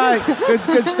 good night,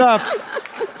 good stuff.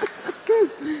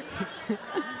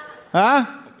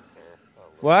 Huh?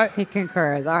 What? He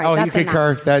concurs. All right. Oh, that's he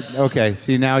concurs. enough. Okay.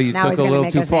 See, now you took a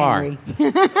little too far.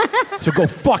 So go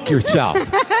fuck yourself.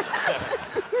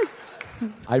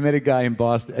 I met a guy in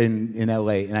Boston, in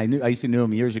L.A., and I used to know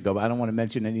him years ago, but I don't want to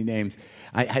mention any names.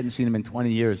 I hadn't seen him in 20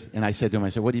 years, and I said to him,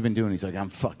 what have you been doing? He's like, I'm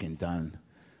fucking done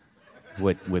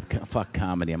with fuck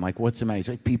comedy. I'm like, what's the matter? He's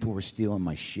like, people were stealing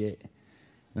my shit.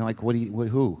 And I'm like,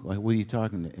 who? Like, what are you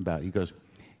talking about? He goes,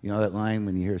 you know that line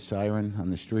when you hear a siren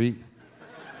on the street?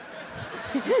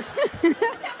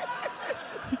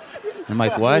 I'm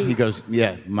like, what? He goes,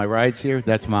 yeah, my ride's here.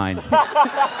 That's mine.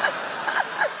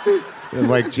 I'm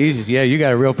like, Jesus, yeah, you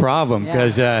got a real problem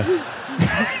because I'm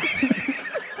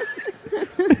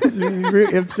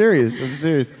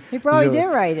serious. He probably did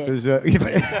write it.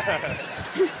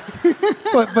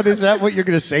 But is that what you're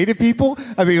going to say to people?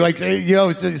 I mean, like,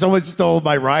 someone stole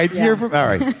my rides here from. All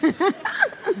right.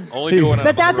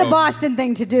 But that's a Boston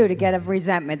thing to do, to get a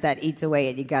resentment that eats away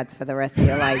at your guts for the rest of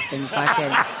your life and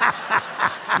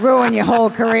fucking ruin your whole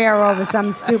career over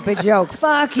some stupid joke.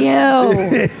 Fuck you.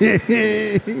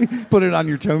 Put it on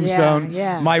your tombstone.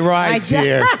 Yeah. My ride's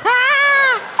here.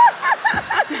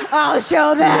 I'll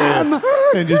show them. Yeah.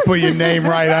 And just put your name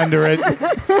right under it.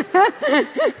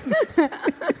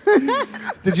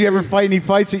 Did you ever fight any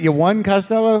fights that you won,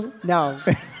 Costello? No.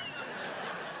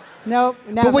 Nope,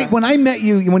 never. But wait, when I met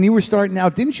you, when you were starting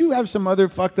out, didn't you have some other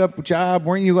fucked up job?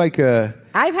 Weren't you like a...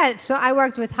 I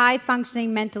worked with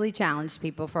high-functioning, mentally challenged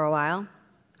people for a while.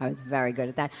 I was very good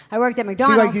at that. I worked at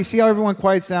McDonald. You see how everyone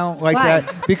quiets down like Why?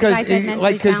 that?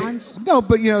 Because no,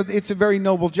 but it's a very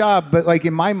noble job. But like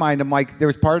in my mind, I'm like,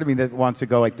 there's part of me that wants to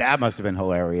go like, that must have been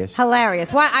hilarious.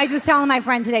 Hilarious. Why? I was telling my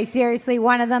friend today. Seriously,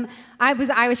 one of them. I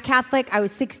was Irish Catholic. I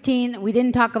was 16. We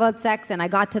didn't talk about sex, and I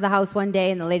got to the house one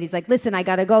day, and the lady's like, "Listen, I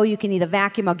gotta go. You can either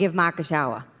vacuum or give Marc a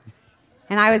shower."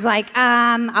 And I was like,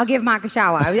 "I'll give Marc a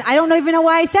shower." I don't even know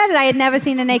why I said it. I had never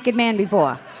seen a naked man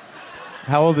before.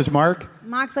 How old is Marc?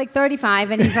 Marc's like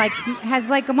 35, and he's like has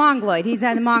like a mongoloid. He's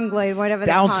had a mongoloid, whatever.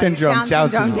 Down syndrome. Down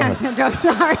syndrome.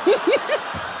 Sorry.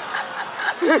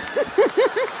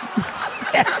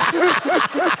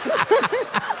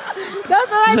 That's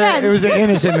what I meant. It was an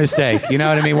innocent mistake. You know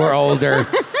what I mean? We're older.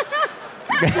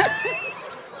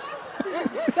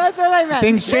 That's what I meant.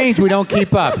 Things change. We don't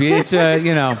keep up. It's That's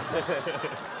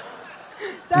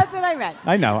what I meant.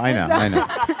 I know.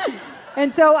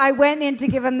 And so I went in to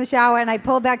give him the shower, and I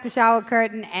pulled back the shower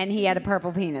curtain, and he had a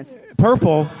purple penis.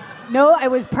 Purple? No, it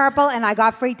was purple, and I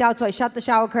got freaked out, so I shut the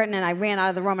shower curtain, and I ran out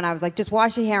of the room, and I was like, just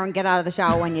wash your hair and get out of the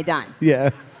shower when you're done.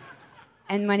 Yeah.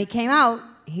 And when he came out,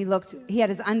 he had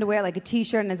his underwear, like a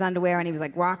T-shirt and his underwear, and he was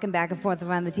like rocking back and forth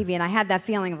around the TV, and I had that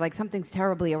feeling of like, something's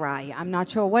terribly awry. I'm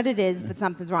not sure what it is, but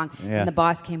something's wrong. Yeah. And the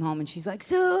boss came home, and she's like,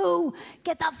 Sue,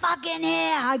 get the fuck in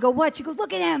here. I go, what? She goes,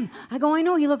 look at him. I go, I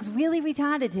know, he looks really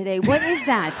retarded today. What is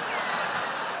that?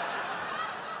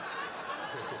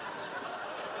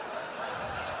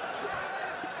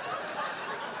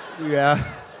 Yeah.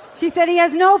 She said, he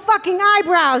has no fucking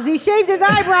eyebrows. He shaved his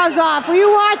eyebrows off. Were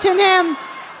you watching him?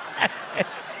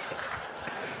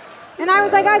 And I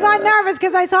was like, I got nervous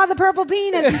because I saw the purple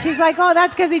penis. And she's like, oh,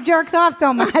 that's because he jerks off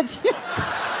so much.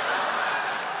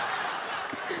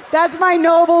 That's my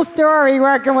noble story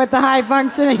working with the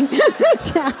high-functioning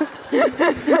challenge.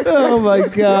 Oh, my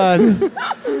God.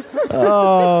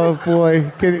 Oh,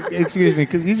 boy. Excuse me.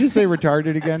 Could you just say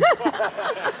retarded again?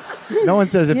 No one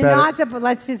says it better.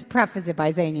 Let's just preface it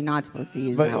by saying you're not supposed to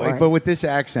use that word. But with this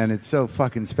accent, it's so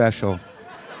fucking special.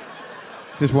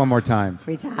 Just one more time.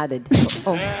 Retarded.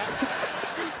 Oh.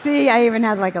 See, I even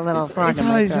had like a little frog in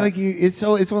my throat. It's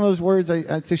one of those words.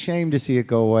 It's a shame to see it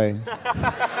go away.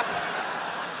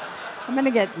 I'm gonna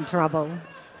get in trouble.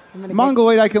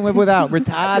 Mongoloid, I can live without.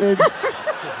 Retarded.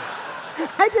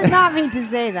 I did not mean to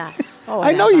say that. Oh,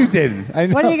 I know you didn't. I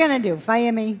know. What are you gonna do?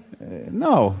 Fire me?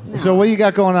 No. So what do you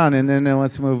got going on? And then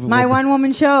let's move. My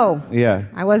one-woman show. Yeah.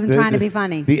 I wasn't trying to be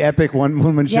funny. The epic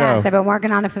one-woman show. Yes, I've been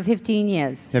working on it for 15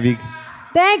 years. Have you?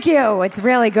 Thank you. It's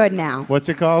really good now. What's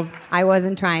it called? I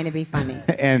wasn't trying to be funny.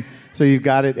 And so you've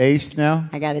got it aced now?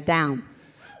 I got it down.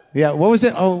 Yeah. What was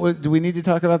it? Oh, do we need to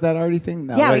talk about that Artie thing?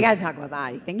 No, yeah, we got to talk about the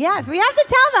Artie thing. Yes, we have to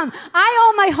tell them. I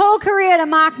owe my whole career to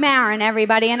Marc Maron,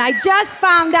 everybody, and I just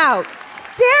found out.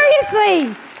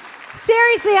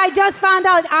 Seriously, I just found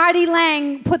out Artie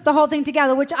Lang put the whole thing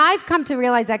together, which I've come to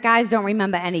realize that guys don't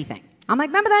remember anything. I'm like,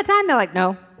 remember that time? They're like,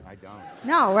 no. I don't.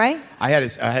 No, right? I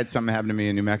had something happen to me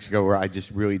in New Mexico where I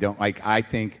just really don't like. I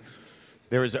think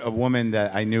there was a woman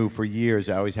that I knew for years.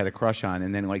 I always had a crush on,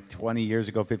 and then like 20 years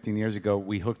ago, 15 years ago,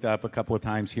 we hooked up a couple of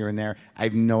times here and there. I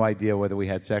have no idea whether we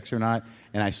had sex or not.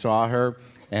 And I saw her,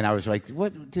 and I was like,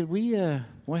 "What did we?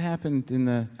 What happened in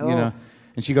the? Oh. You know?"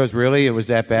 And she goes, "Really? It was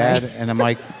that bad?" And I'm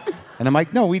like. And I'm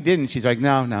like, no, we didn't. She's like,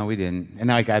 no, we didn't. And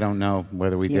like, I don't know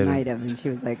whether we did. You might have. And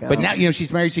she was like, oh. But now,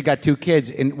 she's married. She got 2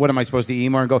 kids. And what am I supposed to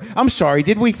email her and go? I'm sorry.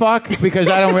 Did we fuck? Because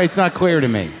it's not clear to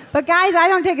me. But guys, I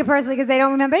don't take it personally because they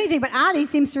don't remember anything. But Artie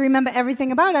seems to remember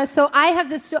everything about us. So I have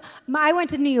this. I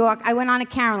went to New York. I went on a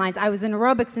Caroline's. I was an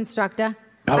aerobics instructor.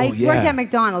 I worked at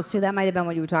McDonald's too. That might have been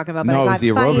what you were talking about. But no, I got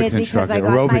it was the fired aerobics because I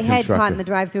instructor. got my head caught in the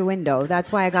drive-through window.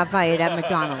 That's why I got fired at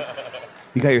McDonald's.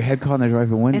 You got your head caught in the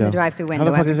drive-through window? In the drive-through window.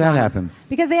 How the fuck does that happen?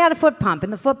 Because they had a foot pump.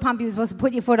 And the foot pump, you were supposed to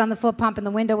put your foot on the foot pump, and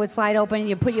the window would slide open, and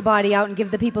you put your body out and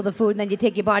give the people the food, and then you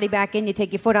take your body back in, you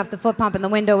take your foot off the foot pump, and the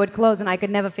window would close, and I could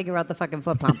never figure out the fucking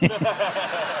foot pump.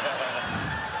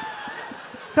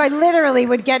 So I literally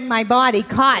would get my body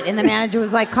caught, and the manager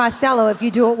was like, Costello, if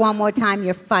you do it one more time,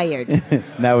 you're fired.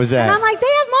 That was that. And I'm like, they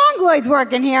have mongoloids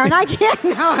working here, and I can't.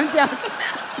 No, I'm joking.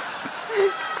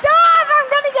 Stop! I'm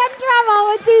going to get in trouble.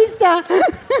 It's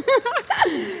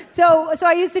Easter. So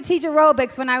I used to teach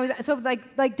aerobics when I was,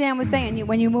 like Dan was saying,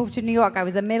 when you moved to New York, I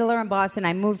was a middler in Boston.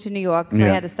 I moved to New York, so I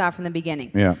had to start from the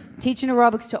beginning. Yeah. Teaching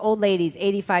aerobics to old ladies,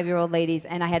 85-year-old ladies,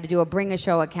 and I had to do a bring a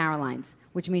show at Caroline's,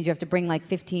 which means you have to bring like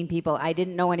 15 people. I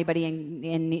didn't know anybody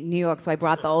in New York, so I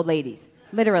brought the old ladies,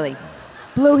 literally.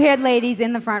 Blue-haired ladies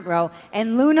in the front row.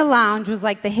 And Luna Lounge was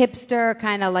like the hipster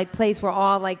kind of like place where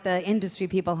all like the industry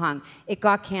people hung. It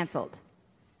got canceled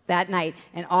that night,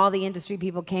 and all the industry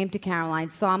people came to Caroline,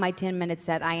 saw my 10-minute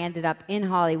set. I ended up in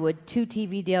Hollywood, 2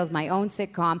 TV deals, my own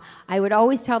sitcom. I would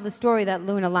always tell the story that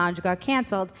Luna Lounge got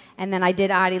canceled, and then I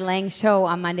did Artie Lang's show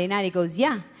on Monday night. He goes,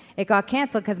 yeah, it got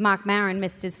canceled because Marc Maron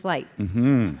missed his flight.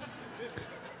 Mm-hmm.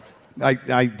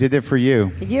 I did it for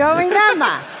you. You don't remember.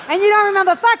 And you don't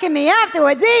remember fucking me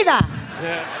afterwards either.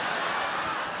 Yeah.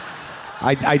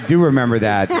 I do remember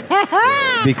that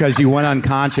because you went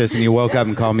unconscious and you woke up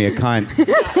and called me a cunt.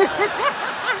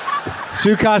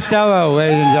 Sue Costello,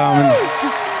 ladies and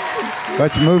gentlemen.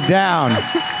 Let's move down.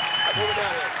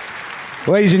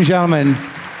 Ladies and gentlemen,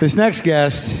 this next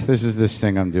guest, this is this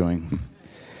thing I'm doing.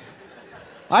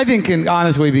 I think can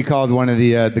honestly be called one of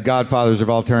the godfathers of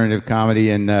alternative comedy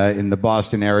in the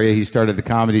Boston area. He started the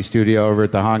Comedy Studio over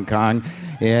at the Hong Kong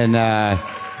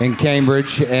in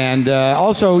Cambridge, and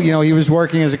also, he was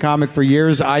working as a comic for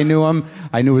years. I knew him.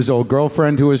 I knew his old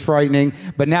girlfriend, who was frightening,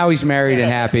 but now he's married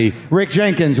and happy. Rick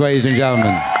Jenkins, ladies and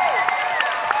gentlemen.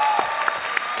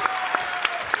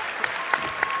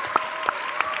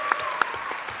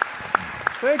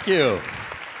 Thank you.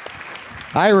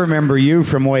 I remember you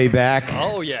from way back.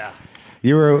 Oh, yeah.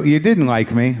 You didn't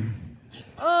like me.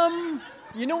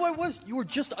 You know what it was? You were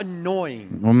just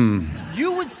annoying.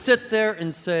 You would sit there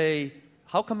and say,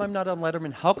 how come I'm not on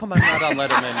Letterman? How come I'm not on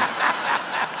Letterman?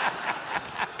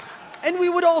 And we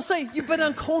would all say, you've been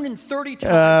on Conan 30 times.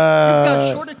 You've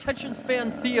got short attention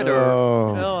span theater.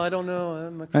 No, I don't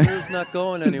know. My career's not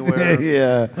going anywhere.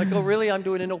 Yeah. Like, oh, really? I'm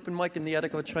doing an open mic in the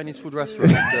attic of a Chinese food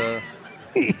restaurant.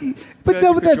 But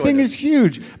that thing is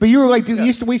huge. But you were like,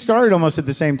 we started almost at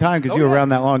the same time because you were around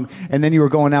that long, and then you were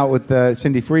going out with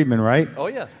Cindy Friedman, right? Oh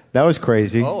yeah. That was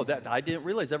crazy. Oh, I didn't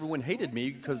realize everyone hated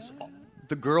me because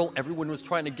the girl everyone was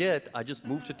trying to get, I just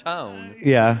moved to town.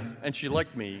 Yeah. And she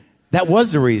liked me. That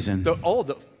was the reason. Well,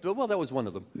 that was one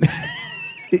of them.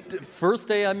 First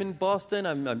day I'm in Boston,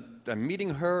 I'm meeting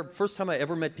her. First time I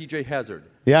ever met DJ Hazard.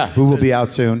 Yeah, who will be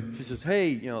out soon. She says,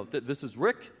 "Hey, this is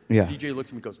Rick." Yeah. DJ looks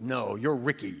at me and goes, "No, you're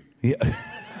Ricky." Yeah.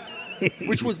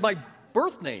 Which was my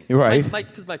birth name. Right.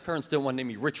 Because my parents didn't want to name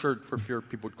me Richard for fear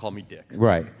people would call me Dick.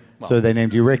 Right. Well, so they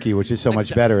named you Ricky, which is so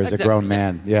much better as a grown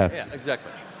man. Yeah. Yeah,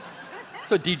 exactly.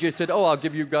 So DJ said, "Oh, I'll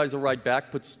give you guys a ride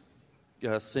back." Puts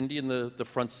Cindy in the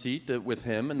front seat with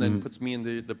him, and then puts me in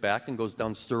the back and goes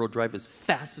down Sturo Drive as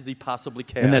fast as he possibly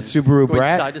can. And that Subaru going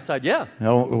Brat? side to side, yeah.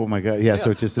 Oh my God, yeah.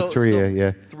 So it's just the three,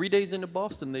 yeah. 3 days into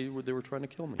Boston, they were trying to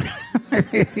kill me.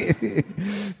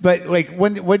 But like,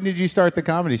 when did you start the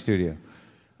comedy studio?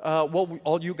 Well,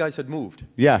 all you guys had moved.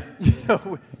 Yeah.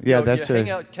 Yeah, that's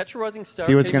hang out, catch a rising star.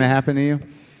 See what's going to happen to you?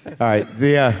 All right.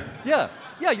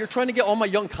 Yeah, you're trying to get all my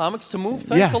young comics to move?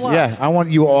 Thanks a lot. Yeah, I want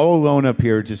you all alone up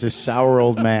here, just a sour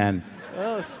old man.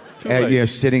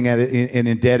 Sitting in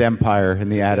a dead empire in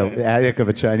the attic of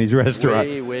a Chinese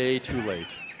restaurant. Way too late.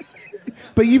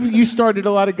 But you started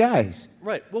a lot of guys.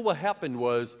 Right. Well, what happened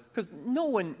was, because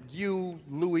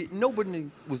Louis, nobody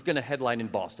was going to headline in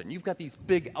Boston. You've got these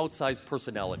big outsized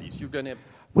personalities. You're going to...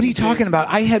 What are you talking about?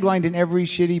 I headlined in every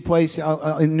shitty place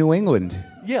in New England.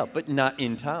 Yeah, but not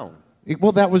in town.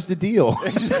 Well, that was the deal.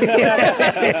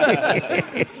 Yeah.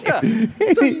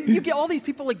 So you get all these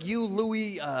people like you,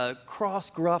 Louis, Cross,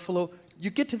 Garofalo.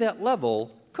 You get to that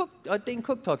level. Dane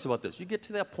Cook talks about this. You get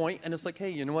to that point, and it's like,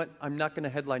 hey, you know what? I'm not going to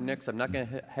headline Nick's. I'm not going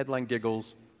to headline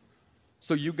Giggles.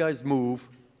 So you guys move.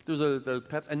 There's a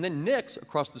path. And then Nick's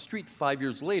across the street 5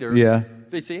 years later,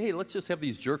 they say, hey, let's just have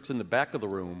these jerks in the back of the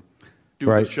room do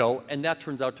the show. And that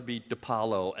turns out to be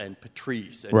DePaulo and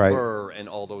Patrice and Burr and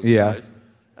all those guys.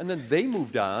 And then they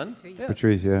moved on.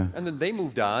 Patrice, And then they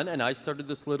moved on, and I started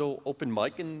this little open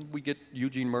mic, and we get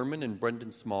Eugene Merman and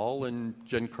Brendan Small and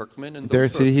Jen Kirkman. And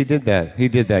he did that. He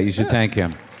did that. You should thank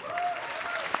him.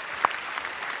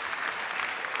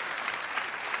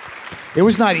 It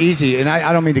was not easy, and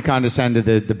I don't mean to condescend to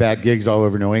the bad gigs all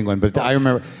over New England, but I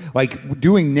remember, like,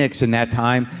 doing Nick's in that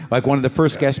time, like, one of the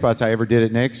first guest spots I ever did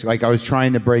at Nick's, like, I was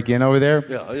trying to break in over there,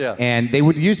 and they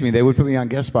would use me. They would put me on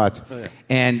guest spots,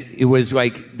 and it was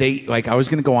like, I was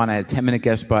going to go on, I had a 10-minute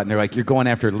guest spot, and they're like, you're going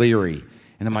after Leary,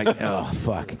 and I'm like, oh,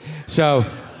 fuck.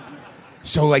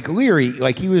 So like Leary,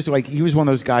 like he was one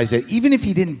of those guys that even if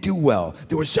he didn't do well,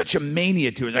 there was such a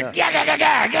mania to it. It was like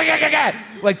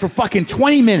like for fucking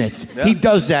 20 minutes, he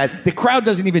does that. The crowd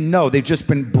doesn't even know they've just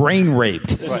been brain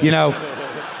raped, you know.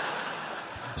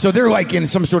 So they're like in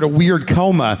some sort of weird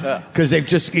coma because they've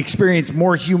just experienced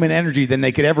more human energy than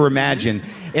they could ever imagine.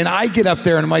 And I get up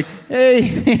there and I'm like,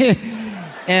 hey,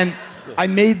 and I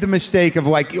made the mistake of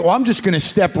like, I'm just going to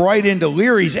step right into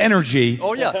Leary's energy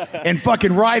and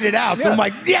fucking ride it out. So I'm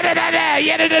like,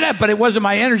 but it wasn't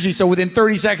my energy. So within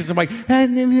 30 seconds, I'm like,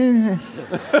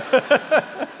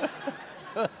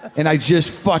 and I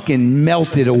just fucking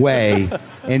melted away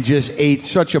and just ate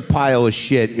such a pile of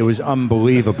shit. It was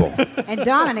unbelievable. And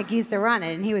Dominic used to run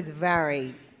it, and he was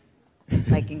very...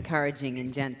 like encouraging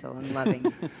and gentle and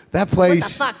loving. That place...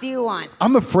 What the fuck do you want?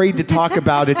 I'm afraid to talk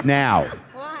about it now.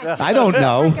 Why? I don't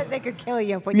know. They could kill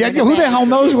you and put you in who the bed. hell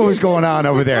knows what was going on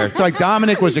over there? It's like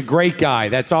Dominic was a great guy.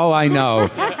 That's all I know.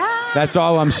 That's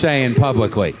all I'm saying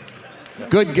publicly.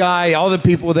 Good guy. All the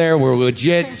people there were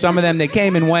legit. Some of them, they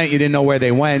came and went. You didn't know where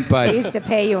they went, but... They used to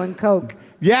pay you in Coke.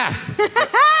 Yeah.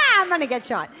 I'm going to get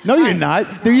shot. No, you're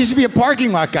not. There used to be a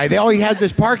parking lot guy. They always had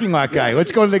this parking lot guy.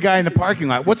 Let's go to the guy in the parking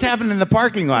lot. What's happening in the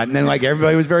parking lot? And then, like,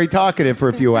 everybody was very talkative for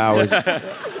a few hours.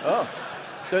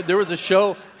 There was a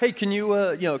show. Hey, can you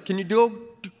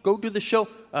go do the show?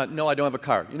 No, I don't have a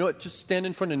car. You know what? Just stand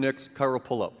in front of Nick's. Car will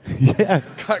pull up. Yeah.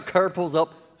 Car pulls up.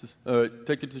 Says,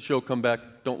 take it to the show. Come back.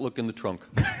 Don't look in the trunk.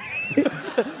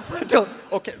 Don't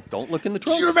look in the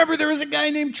trunk. Do you remember there was a guy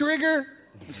named Trigger?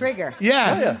 Trigger.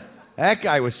 Yeah. Oh, yeah. That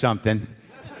guy was something.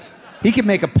 He could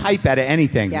make a pipe out of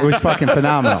anything. Yeah. It was fucking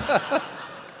phenomenal.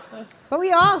 But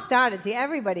we all started to.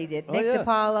 Everybody did. Oh, Nick yeah.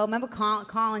 DiPaolo. Remember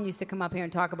Colin used to come up here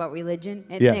and talk about religion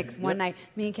at Yeah. Nick's one night.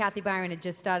 Me and Kathy Byron had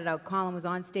just started out. Colin was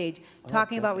on stage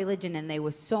talking about religion, and they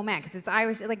were so mad because it's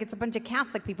Irish. Like it's a bunch of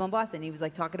Catholic people in Boston. He was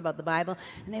like talking about the Bible,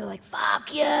 and they were like,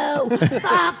 "Fuck you,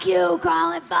 fuck you,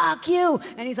 Colin, fuck you,"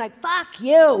 and he's like, "Fuck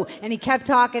you," and he kept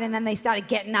talking, and then they started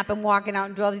getting up and walking out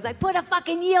in droves. He's like, "Put a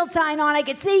fucking yield sign on. I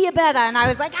can see you better," and I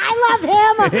was like, "I love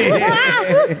him."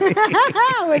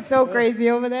 It was so crazy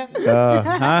over there.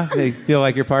 Huh? They feel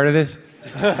like you're part of this?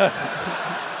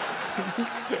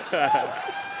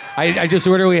 I just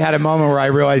literally had a moment where I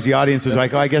realized the audience was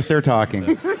like, oh, I guess they're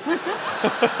talking.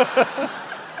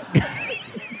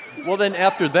 Well, then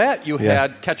after that, you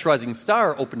had Catch Rising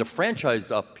Star open a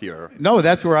franchise up here. No,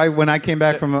 that's where when I came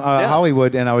back from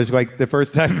Hollywood, and I was like, the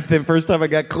first time I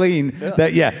got clean,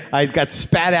 I got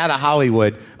spat out of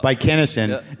Hollywood by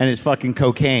Kinnison and his fucking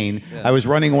cocaine. Yeah. I was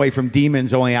running away from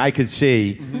demons only I could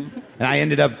see, and I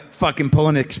ended up fucking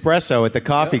pulling an espresso at the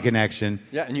Coffee Connection.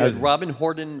 Yeah, and you had Robin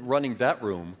Horton running that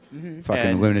room.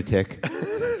 Fucking lunatic.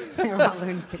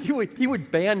 He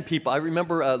would ban people. I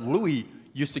remember Louis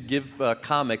used to give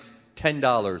comics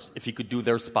 $10 if he could do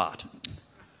their spot,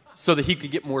 so that he could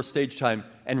get more stage time.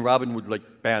 And Robin would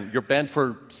you're banned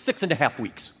for 6.5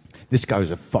 weeks. This guy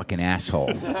was a fucking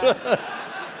asshole.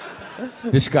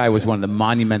 This guy was one of the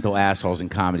monumental assholes in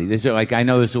comedy. I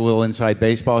know there's a little inside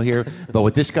baseball here, but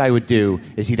what this guy would do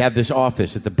is he'd have this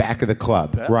office at the back of the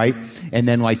club, right? And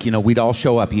then, we'd all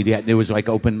show up. It was like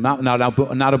open, not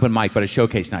open mic, but a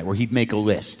showcase night where he'd make a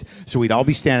list. So we'd all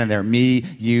be standing there, me,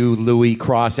 you, Louis,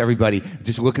 Cross, everybody,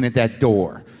 just looking at that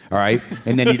door, all right?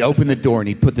 And then he'd open the door and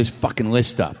he'd put this fucking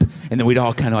list up. And then we'd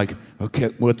all kind of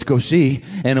okay, well, let's go see.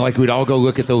 And we'd all go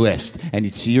look at the list. And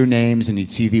you'd see your names and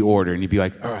you'd see the order. And you'd be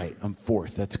like, all right, I'm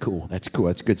fourth. That's cool. That's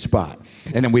a good spot.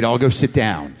 And then we'd all go sit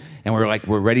down. And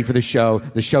we're ready for the show.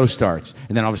 The show starts.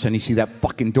 And then all of a sudden you see that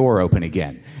fucking door open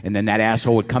again. And then that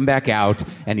asshole would come back out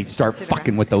and he'd start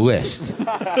fucking with the list.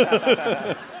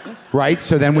 Right?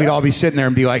 So then we'd all be sitting there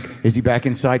and be like, is he back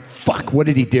inside? Fuck, what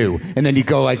did he do? And then you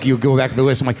go back to the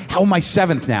list. I'm like, how am I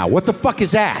seventh now? What the fuck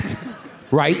is that?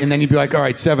 Right? And then you'd be like, all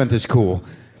right, seventh is cool.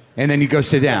 And then you go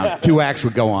sit down. 2 acts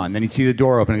would go on. Then you'd see the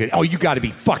door open and go, oh, you got to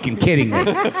be fucking kidding me.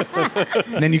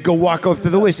 And then you'd go walk up to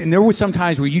the list. And there were some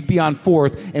times where you'd be on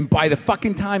fourth, and by the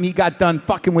fucking time he got done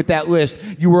fucking with that list,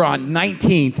 you were on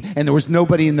 19th, and there was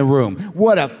nobody in the room.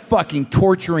 What a fucking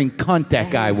torturing cunt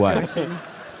that guy was.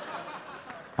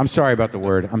 I'm sorry about the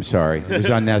word. I'm sorry. It was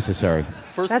unnecessary.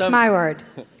 That's my word.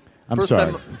 I'm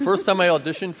sorry. First time I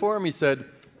auditioned for him, he said,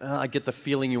 I get the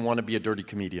feeling you want to be a dirty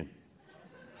comedian.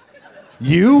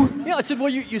 You? Yeah, I said, well,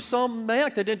 you saw my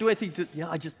act. I didn't do anything. He said,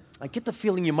 yeah, I get the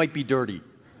feeling you might be dirty.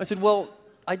 I said, well,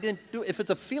 I didn't do it. If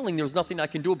it's a feeling, there's nothing I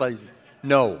can do about it. He said,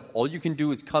 no, all you can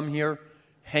do is come here,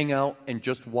 hang out, and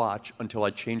just watch until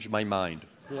I change my mind.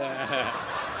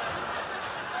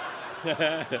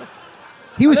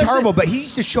 He was horrible, but he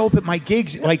used to show up at my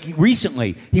gigs,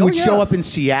 recently. He would show up in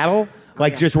Seattle,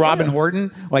 just Robin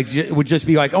Horton, it would just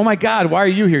be like, oh my God, why are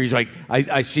you here? He's like,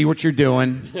 I see what you're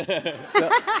doing.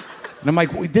 And I'm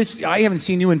like, I haven't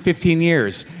seen you in 15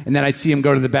 years. And then I'd see him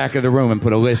go to the back of the room and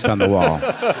put a list on the wall.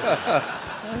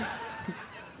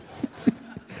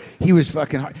 He was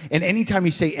fucking hard. And anytime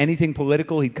you say anything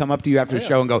political, he'd come up to you after the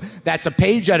show and go, that's a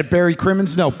page out of Barry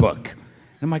Crimmins' notebook.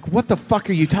 And I'm like, what the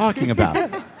fuck are you talking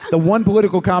about? The one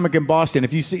political comic in Boston,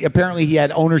 if you see, apparently he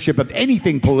had ownership of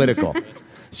anything political.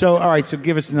 So, all right, so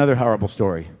give us another horrible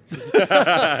story.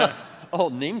 Oh,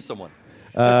 name someone.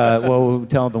 Well,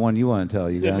 tell the one you want to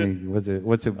tell. You got any,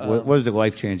 what was a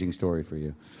life-changing story for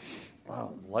you?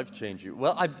 Wow, life-changing.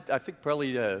 Well, I think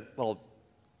probably,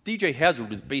 DJ Hazard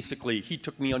was basically, he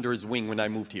took me under his wing when I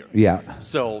moved here. Yeah.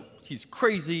 So he's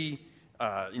crazy,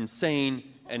 insane,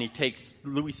 and he takes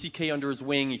Louis C.K. under his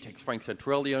wing, he takes Frank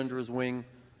Santorelli under his wing,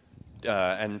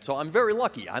 and so I'm very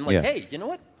lucky. I'm like, hey, you know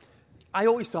what? I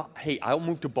always thought, hey, I'll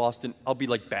move to Boston, I'll be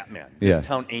like Batman. This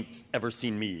town ain't ever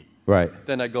seen me. Right.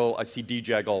 Then I see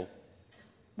DJ, I go,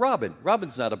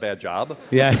 Robin's not a bad job.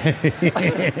 Yeah. I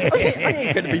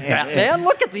ain't going to be Batman.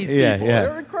 Look at these people.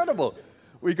 They're incredible.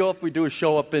 We go up, we do a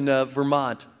show up in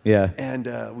Vermont. Yeah.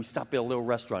 And we stop at a little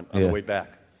restaurant on the way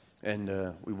back.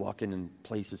 And we walk in and the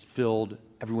place is filled.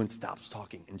 Everyone stops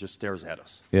talking and just stares at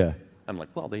us. Yeah. I'm like,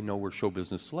 well, they know we're show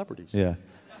business celebrities. Yeah.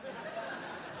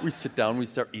 We sit down, we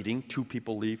start eating. 2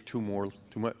 people leave, 2 more.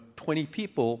 20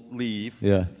 people leave.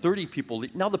 Yeah. 30 people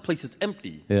leave. Now the place is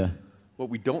empty. Yeah. What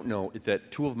we don't know is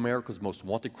that 2 of America's most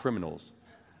wanted criminals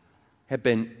have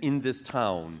been in this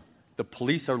town. The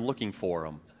police are looking for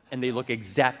them. and they look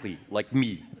exactly like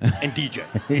me and DJ.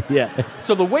 Yeah.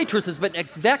 So the waitress has been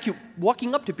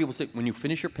walking up to people saying, when you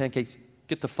finish your pancakes,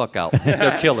 get the fuck out.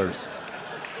 They're killers.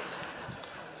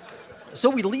 So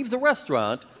we leave the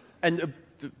restaurant, and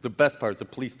the best part, the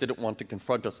police didn't want to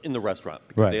confront us in the restaurant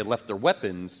because they had left their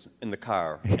weapons in the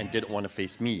car and didn't want to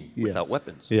face me without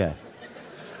weapons. Yeah.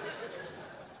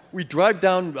 We drive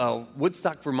down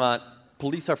Woodstock, Vermont.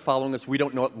 Police are following us. We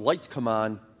don't know it. Lights come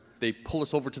on. They pull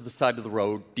us over to the side of the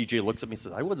road. DJ looks at me and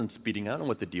says, I wasn't speeding. I don't know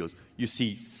what the deal is. You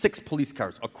see 6 police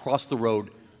cars across the road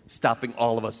stopping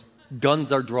all of us.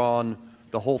 Guns are drawn,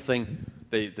 the whole thing.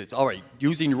 They say, all right,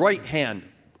 using your right hand,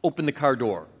 open the car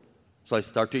door. So I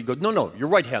start to, he goes, no, your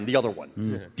right hand, the other one.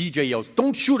 DJ yells,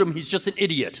 don't shoot him, he's just an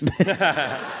idiot.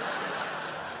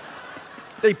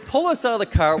 They pull us out of the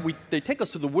car. They take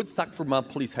us to the Woodstock, Vermont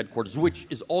Police Headquarters, which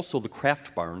is also the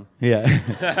Kraft Barn. Yeah.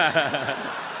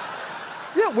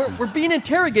 Yeah, we're being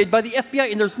interrogated by the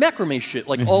FBI, and there's macrame shit,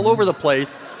 like, all over the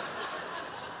place.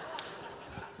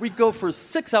 We go for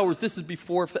 6 hours. This is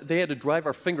before they had to drive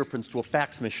our fingerprints to a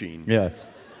fax machine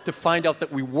to find out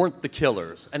that we weren't the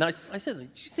killers. And I said, do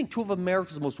you think 2 of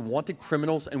America's most wanted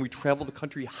criminals, and we travel the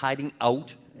country hiding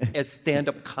out as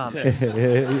stand-up comics?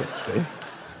 And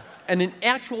an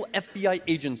actual FBI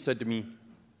agent said to me,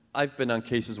 I've been on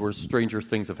cases where stranger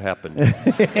things have happened.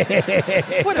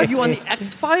 What, are you on the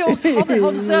X-Files? How the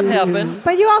hell does that happen?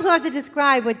 But you also have to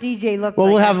describe what DJ looked like.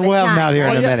 Well, we'll have him out here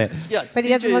in a minute. Yeah, but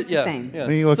he doesn't look the same. Yeah.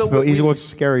 He looks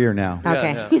scarier now.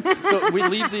 Okay. Yeah. So we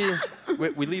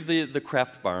leave the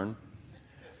Kraft Barn,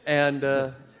 and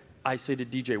I say to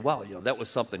DJ, wow, that was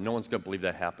something. No one's going to believe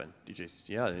that happened. DJ says,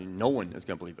 yeah, no one is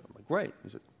going to believe it. I'm like, great. He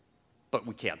said, but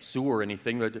we can't sue or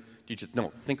anything. DJ said,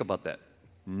 no, think about that.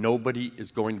 Nobody is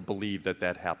going to believe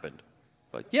that happened.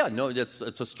 But yeah, no, it's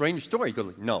a strange story. He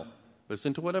goes, no,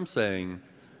 listen to what I'm saying.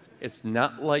 It's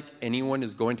not like anyone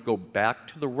is going to go back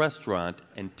to the restaurant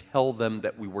and tell them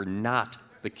that we were not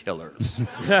the killers.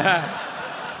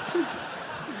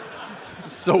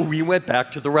 So we went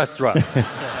back to the restaurant.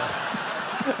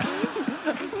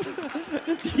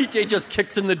 DJ just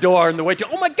kicks in the door, and the waiter,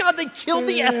 oh my God, they killed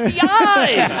the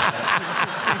FBI!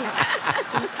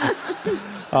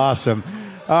 Awesome.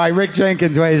 All right, Rick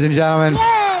Jenkins, ladies and gentlemen.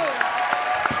 Yay!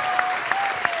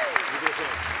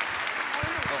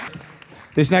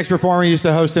 This next performer used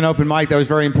to host an open mic that was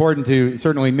very important to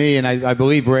certainly me, and I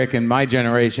believe Rick and my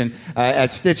generation,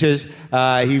 at Stitches.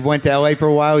 He went to L.A. for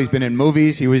a while. He's been in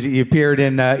movies. He appeared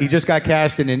in, he just got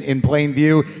cast in Plain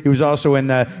View. He was also in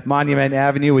Monument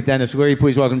Avenue with Dennis Leary.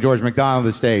 Please welcome George McDonald to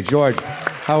the stage. George,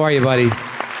 how are you, buddy?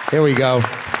 Here we go.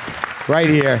 Right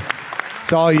here.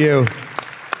 It's all you.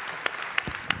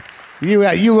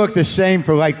 You look the same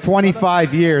for like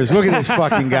 25 years. Look at this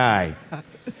fucking guy.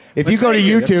 If you go to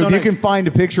YouTube, you can find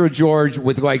a picture of George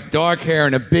with like dark hair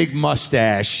and a big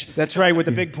mustache. That's right, with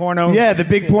the big porno. Yeah, the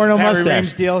big porno Harry mustache.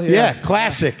 Rames deal. Yeah,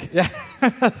 classic. Yeah.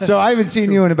 So I haven't seen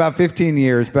you in about 15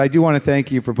 years, but I do want to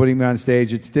thank you for putting me on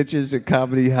stage at Stitches at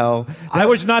Comedy Hell. I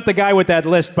was not the guy with that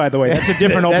list, by the way. That's a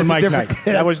different open mic night.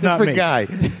 That was not me. Guy.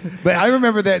 But I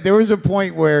remember that there was a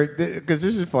point where, because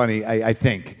this is funny, I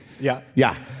think. Yeah.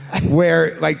 Yeah.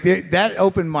 Where, like, that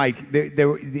open mic,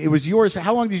 it was yours.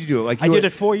 How long did you do it? Like, I did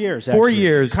it 4 years, actually. 4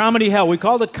 years. Comedy Hell. We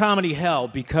called it Comedy Hell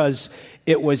because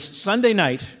it was Sunday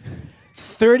night.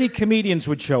 30 comedians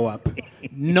would show up.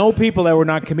 No people that were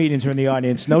not comedians were in the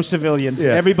audience. No civilians.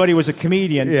 Yeah. Everybody was a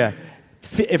comedian. Yeah.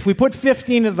 If we put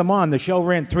 15 of them on, the show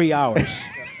ran 3 hours.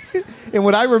 And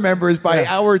what I remember is by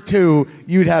hour 2,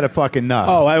 you'd had a fucking nut.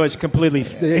 Oh, I was completely,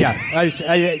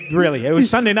 I really, it was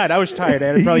Sunday night. I was tired. I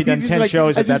had probably done 10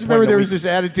 shows at that point. I just remember there was this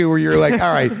attitude where you were like,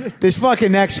 all right, this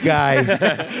fucking next guy.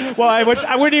 Well,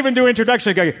 I wouldn't even do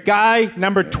introduction. Guy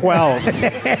number 12.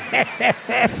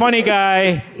 Funny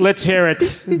guy, let's hear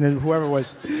it. And then whoever it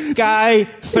was. Guy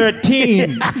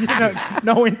 13.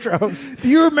 No intros. Do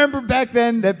you remember back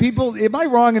then that people, am I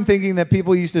wrong in thinking that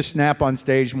people used to snap on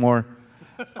stage more?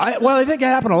 I think it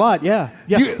happened a lot, yeah.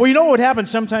 Well, you know what would happen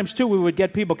sometimes, too? We would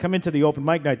get people come into the open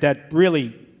mic night that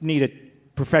really needed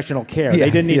professional care.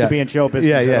 They didn't need to be in show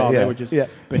business at all. They were just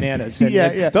bananas.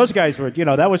 And those guys were,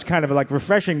 that was kind of like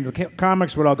refreshing. The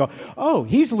comics would all go, oh,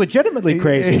 he's legitimately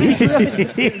crazy. He's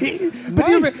really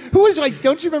But who was like,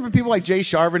 don't you remember people like Jay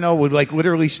Charbonneau would like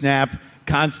literally snap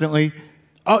constantly?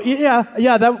 Oh yeah.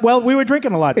 We were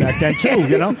drinking a lot back then too.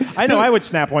 You know, I would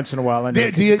snap once in a while.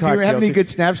 Do you have any good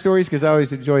snap stories? Because I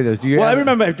always enjoy those. I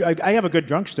remember I have a good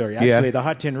drunk story actually. The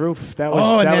Hot Tin Roof. That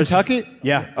was Nantucket.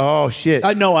 Yeah. Oh shit.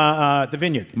 The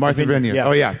Vineyard. Martha Vineyard. Yeah.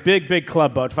 Oh yeah. Big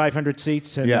club, about 500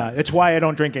 seats, and it's why I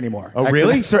don't drink anymore. Oh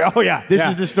really? Oh yeah. This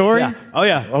is the story. Yeah. Oh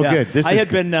yeah. Oh good. I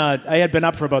had been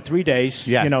up for about 3 days.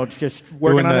 Yeah. You know, just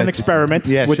working on an experiment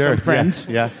with some friends.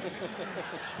 Yeah.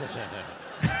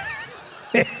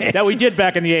 That we did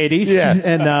back in the 80s. Yeah.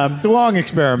 And, it's a long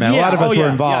experiment. A lot of us were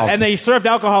involved. Yeah. And they served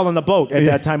alcohol on the boat at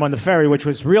that time on the ferry, which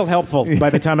was real helpful by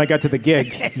the time I got to the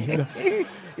gig.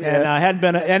 And I hadn't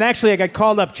been, and actually I got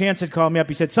called up. Chance had called me up.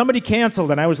 He said somebody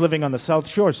canceled, and I was living on the South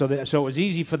Shore, so it was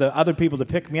easy for the other people to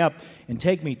pick me up and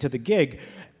take me to the gig,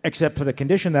 except for the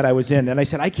condition that I was in. And I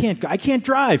said I can't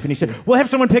drive. And he said, we'll have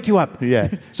someone pick you up. Yeah.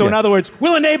 So in other words,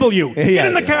 we'll enable you. Get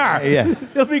in the car. Yeah.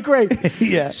 It'll be great.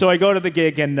 Yeah. So I go to the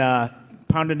gig and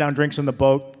pounding down drinks on the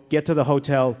boat. Get to the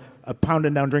hotel.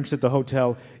 Pounding down drinks at the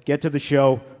hotel. Get to the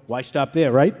show. Why stop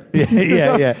there, right?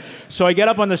 Yeah. So I get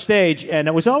up on the stage, and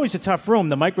it was always a tough room.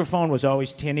 The microphone was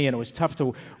always tinny, and it was tough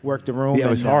to work the room. Yeah, it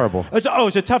was horrible. It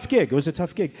was a tough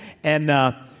gig.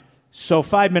 And so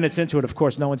 5 minutes into it, of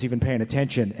course, no one's even paying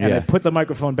attention. And I put the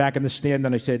microphone back in the stand,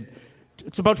 and I said,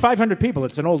 it's about 500 people.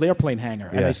 It's an old airplane hangar.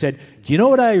 And I said, do you know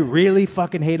what I really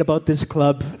fucking hate about this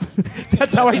club?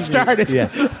 That's how I started.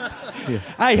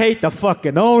 I hate the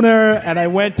fucking owner, and I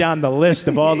went down the list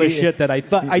of all the shit that I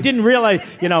thought I didn't realize,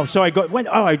 so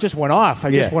I just went off.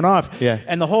 Yeah.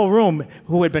 And the whole room,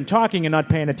 who had been talking and not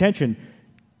paying attention,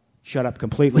 shut up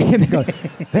completely. And they go,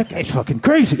 that guy's fucking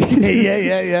crazy.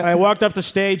 Yeah. I walked off the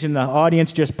stage, and the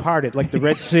audience just parted like the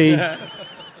Red Sea.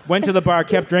 Went to the bar,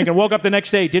 kept drinking, woke up the next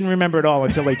day, didn't remember it all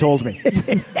until they told me.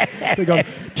 They go,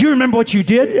 do you remember what you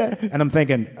did? Yeah. And I'm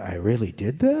thinking, I really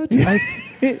did that?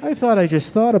 I thought I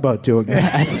just thought about doing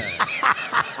that.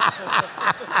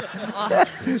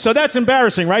 So that's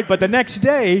embarrassing, right? But the next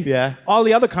day, all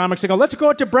the other comics, they go, let's go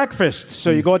out to breakfast.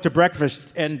 So you go out to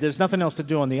breakfast, and there's nothing else to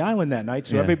do on the island that night,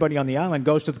 so everybody on the island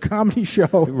goes to the comedy show.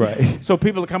 Right. So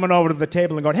people are coming over to the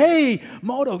table and going, hey,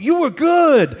 Moto, you were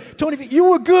good. Tony,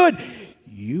 you were good.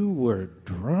 You were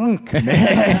drunk,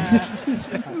 man.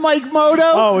 Mike Moto?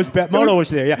 Oh, it was bad. Moto was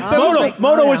there, yeah.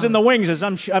 Moto was in the wings as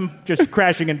I'm just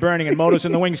crashing and burning, and Moto's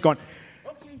in the wings going,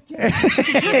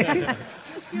 okay.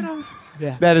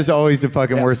 Yeah. That is always the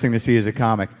fucking worst thing to see as a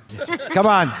comic. Come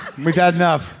on, we've had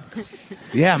enough.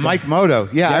 Yeah, Mike Moto.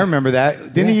 Yeah, I remember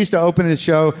that. Didn't he used to open his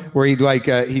show where he'd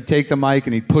take the mic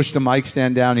and he'd push the mic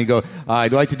stand down and he'd go,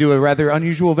 I'd like to do a rather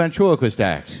unusual ventriloquist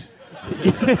act.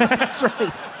 That's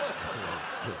right.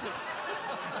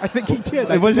 I think he did.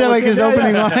 Was that like his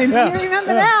opening line? Yeah. You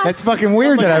remember that? That's fucking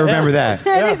weird that I remember that.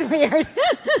 That is weird.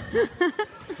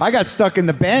 I got stuck in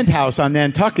the band house on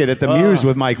Nantucket at the Muse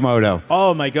with Mike Moto.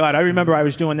 Oh, my God. I remember I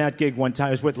was doing that gig one time.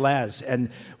 I was with Laz, and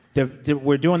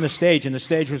we're doing the stage, and the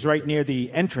stage was right near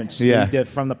the entrance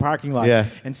from the parking lot. Yeah.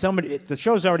 And the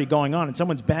show's already going on, and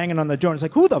someone's banging on the door. And it's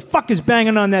like, who the fuck is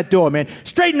banging on that door, man?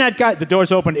 Straighten that guy. The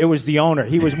door's open. It was the owner.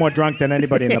 He was more drunk than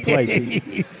anybody in the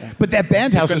place. But that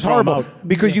band house was horrible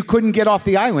because you couldn't get off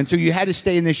the island, so you had to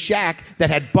stay in this shack that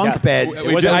had bunk beds.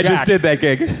 I just did that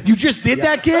gig. You just did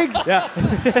that gig? Yeah.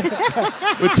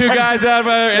 With two guys out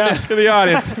in the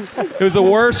audience. It was the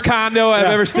worst condo I've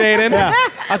ever stayed in. Yeah.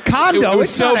 A condo? It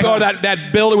was so bad.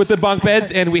 That building with the bunk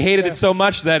beds, and we hated it so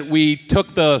much that we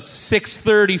took the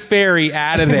 6:30 ferry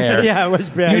out of there. Yeah, it was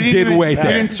bad. You didn't wait there.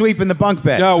 You didn't sleep in the bunk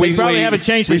bed. No, we probably haven't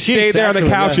changed the sheets. We stayed there on the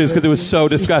couches because it was so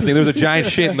disgusting. There was a giant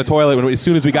shit in the toilet as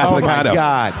soon as we got to the condo. Oh, my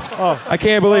God. I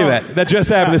can't believe that. That just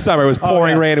happened this summer. It was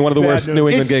pouring rain in one of the worst New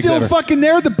England gigs ever. It's still fucking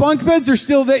there? The bunk beds are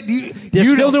still there? They're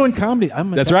still doing comedy.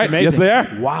 That's right. Amazing. Yes, they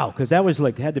are. Wow, because that was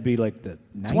had to be like the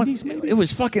 90s maybe? It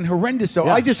was fucking horrendous. So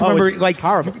I just remember,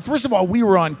 horrible. First of all, we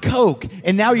were on coke,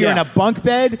 and now you're in a bunk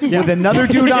bed with another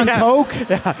dude on coke.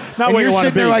 Not where you want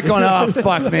to be. You're sitting there going, oh,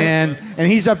 fuck, man. And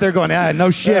he's up there going, no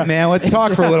shit, man. Let's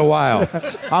talk for a little while.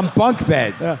 On bunk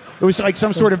beds. Yeah. It was like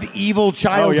some sort of evil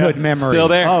childhood memory. Still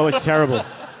there. Oh, it's terrible.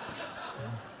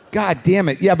 God damn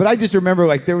it. Yeah, but I just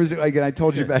remember, there was, and I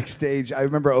told you backstage, I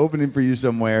remember opening for you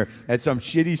somewhere at some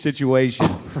shitty situation.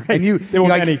 Right. And there were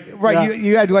many. Right, yeah.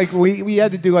 you had, we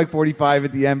had to do, 45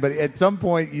 at the end, but at some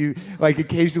point, you,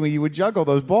 occasionally you would juggle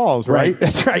those balls, right?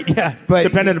 That's right, yeah. But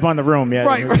dependent upon the room, yeah.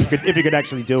 Right. If you could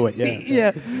actually do it, yeah.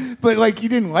 Yeah, but, you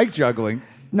didn't like juggling.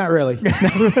 Not really.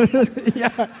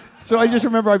 Yeah. So I just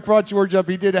remember I brought George up.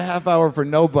 He did a half hour for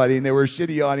nobody, and they were a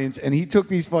shitty audience, and he took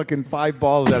these fucking 5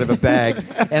 balls out of a bag.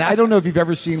 And I don't know if you've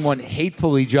ever seen one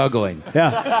hatefully juggling.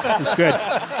 Yeah, it's good.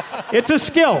 It's a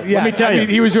skill, yeah, let me tell you.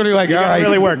 He was really like, all right,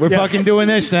 really work. we're fucking doing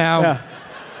this now.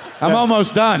 Yeah. I'm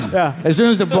almost done. Yeah. As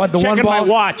soon as the one Checking ball, my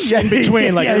watch in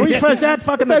between, like, is that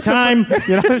fucking the time?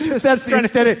 That's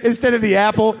instead of the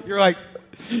apple, you're like.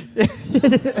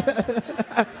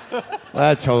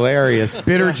 That's hilarious.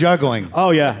 Bitter juggling.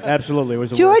 Oh yeah, absolutely. It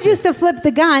was George used to flip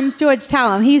the guns. George,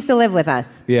 tell him. He used to live with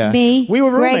us. Yeah. Me, we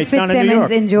were Greg roommates down in New Fitzsimmons,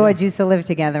 York. and George used to live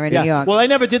together in New York. Well, I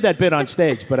never did that bit on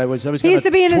stage, but I was. He used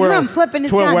to be in his room flipping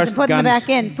his guns and putting them back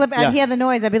in. I'd hear the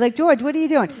noise. I'd be like, George, what are you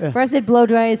doing? Yeah. First, I'd blow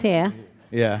dry his hair.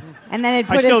 Yeah. And then he'd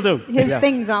put his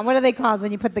things on. What are they called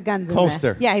when you put the guns in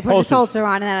holster. there? Yeah, he put his holster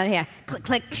on, and then I'd hear click,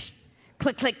 click,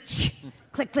 click, click,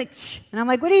 click, click. And I'm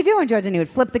like, what are you doing, George? And he would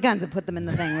flip the guns and put them in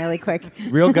the thing really quick.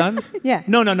 Real guns? Yeah.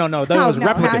 No. Those were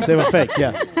replicas. They were fake.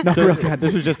 Yeah. No, real guns.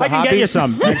 This was just a hobby? I can get you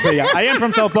some. Actually, yeah. I am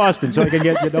from South Boston, so I can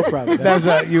get you no problem.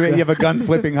 You have a gun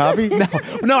flipping hobby?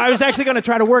 No, I was actually going to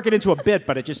try to work it into a bit,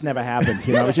 but it just never happened.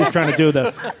 I was just trying to do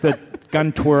the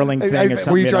gun twirling thing or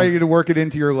something. Were you trying to work it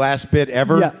into your last bit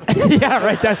ever? Yeah, yeah,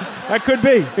 right. That could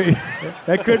be.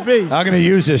 That could be. I'm going to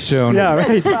use this soon. Yeah,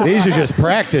 right. These are just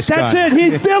practice guns. That's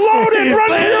it. They're loaded. Run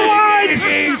for your lives.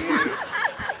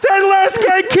 That last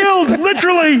guy killed,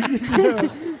 literally.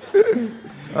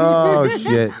 Oh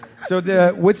shit. So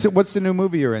what's the new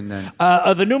movie you're in then?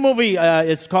 The new movie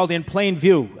is called In Plain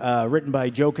View, written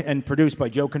by Joe and produced by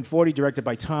Joe Conforti, directed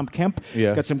by Tom Kemp.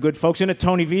 Yeah. Got some good folks in it.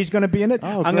 Tony V's going to be in it.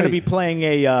 Oh, I'm going to be playing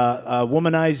a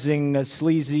womanizing,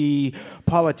 sleazy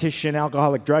politician,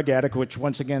 alcoholic drug addict, which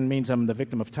once again means I'm the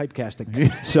victim of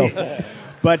typecasting. So,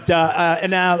 but and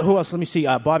now who else? Let me see.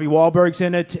 Bobby Wahlberg's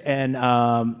in it, and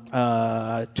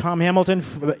Tom Hamilton,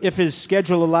 if his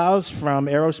schedule allows, from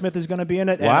Aerosmith is going to be in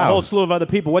it. And a whole slew of other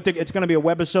people. It's going to be a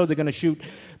webisode. They're going to shoot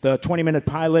the 20-minute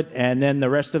pilot, and then the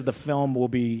rest of the film will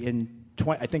be in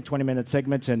 20-minute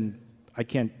segments, and I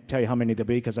can't tell you how many there'll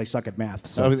be because I suck at math.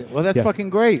 So. Well, that's fucking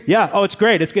great. Yeah. Oh, it's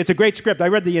great. It's a great script. I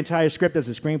read the entire script as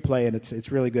a screenplay, and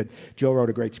it's really good. Joe wrote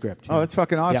a great script. Oh, that's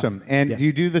fucking awesome. Yeah. And do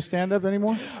you do the stand-up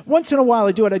anymore? Once in a while,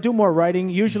 I do it. I do more writing.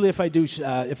 Usually, if I do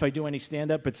any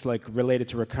stand-up, it's like related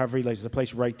to recovery. Like the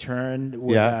place Right Turn,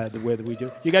 where we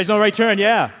do. You guys know Right Turn?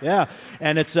 Yeah.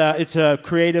 And it's a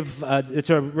creative. It's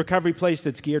a recovery place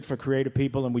that's geared for creative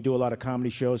people, and we do a lot of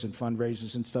comedy shows and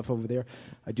fundraisers and stuff over there.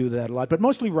 I do that a lot, but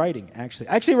mostly writing. Actually,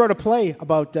 I actually wrote a play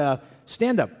about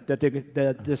stand-up that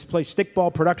this place,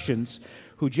 Stickball Productions,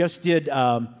 who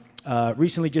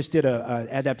recently just did an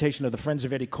adaptation of The Friends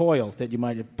of Eddie Coyle that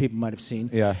people might have seen.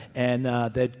 Yeah. And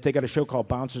they got a show called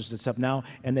Bouncers that's up now,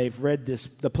 and they've read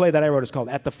the play that I wrote is called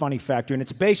At the Funny Factory, and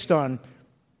it's based on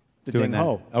the Ding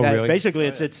Ho. Oh, really? Basically,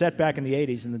 it's set back in the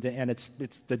 80s, and it's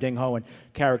the Ding Ho, and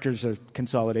characters are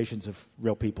consolidations of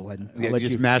real people. And you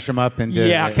just mash them up and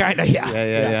kind of,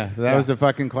 yeah. That was the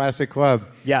fucking classic club.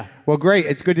 Yeah. Well, great.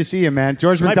 It's good to see you, man.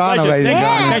 George McDonald, ladies and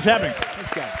gentlemen. Thanks for having me.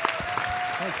 Thanks,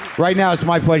 guys. Right now, it's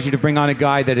my pleasure to bring on a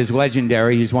guy that is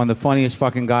legendary. He's one of the funniest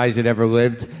fucking guys that ever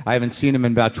lived. I haven't seen him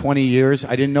in about 20 years.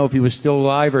 I didn't know if he was still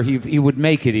alive or he would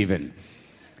make it even.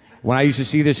 When I used to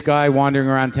see this guy wandering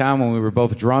around town when we were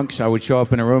both drunks, I would show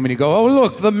up in a room and he'd go, "Oh,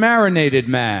 look, the marinated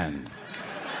man.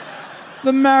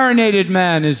 The marinated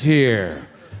man is here."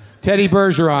 Teddy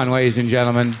Bergeron, ladies and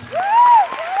gentlemen.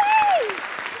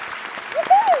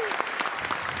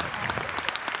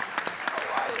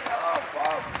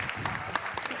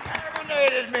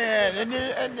 Marinated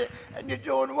man, and you're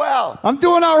doing well. I'm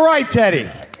doing all right, Teddy.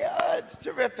 Yeah, it's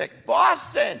terrific.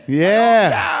 Boston.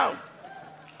 Yeah. My hometown.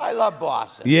 I love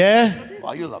Boston. Yeah?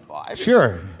 Well, you love Boston.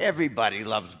 Sure. Everybody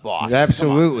loves Boston.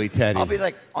 Absolutely, Teddy. I'll be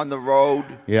like on the road.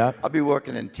 Yeah. I'll be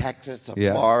working in Texas or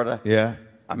Florida. Yeah.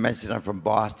 I mention I'm from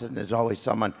Boston. There's always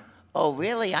someone, "Oh,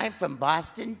 really? I'm from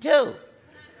Boston, too."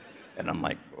 And I'm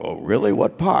like, "Oh, really?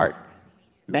 What part?"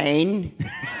 "Maine."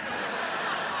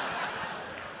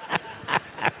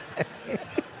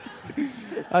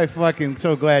 I'm fucking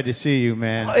so glad to see you,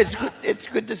 man. Oh, it's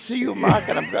good to see you, Marc,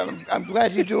 and I'm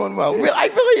glad you're doing well. I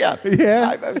really am.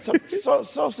 Yeah. I'm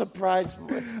so surprised.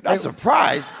 Not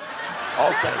surprised.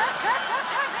 Okay.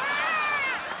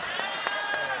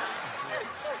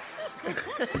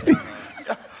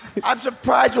 I'm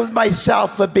surprised with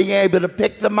myself for being able to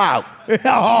pick them out.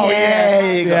 Oh,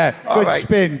 yeah.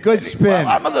 Good spin. Well,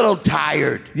 I'm a little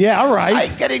tired. Yeah, all right.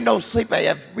 I'm getting no sleep. I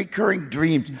have recurring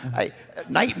dreams.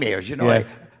 Nightmares, you know. Yeah.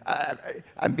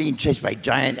 I'm being chased by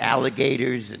giant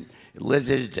alligators and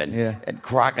lizards and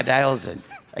crocodiles, and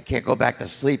I can't go back to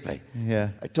sleep. I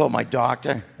told my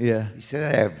doctor. Yeah. He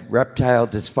said I have reptile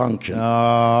dysfunction.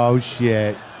 Oh,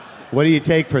 shit. What do you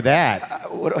take for that?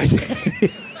 What do I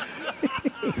take?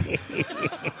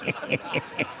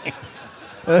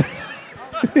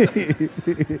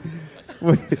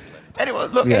 Anyway,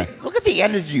 look at the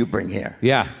energy you bring here.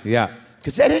 Yeah.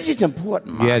 Because energy's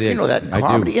important, Marc. Yeah, it is. You know that in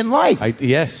comedy, in life.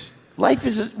 Yes. Life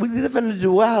is, we live in a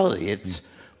duality. It's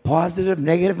positive,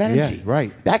 negative energy. Yeah,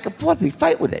 right. Back and forth, we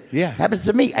fight with it. Yeah. Happens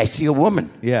to me. I see a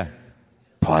woman. Yeah.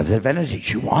 Positive energy.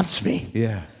 She wants me.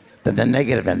 Yeah. Then the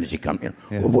negative energy comes in.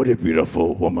 Yeah. Well, what a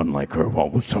beautiful woman like her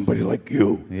want with somebody like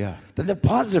you. Yeah. Then the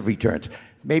positive returns.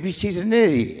 Maybe she's an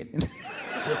idiot.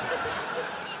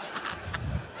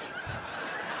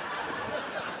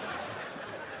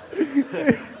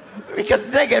 Because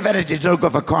negative energy is no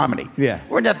good for comedy. Yeah.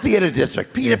 We're in the theater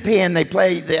district. Peter Pan, I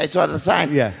saw the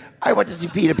sign. Yeah. I went to see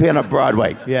Peter Pan on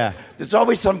Broadway. Yeah. There's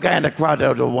always some guy in the crowd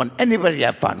that don't want anybody to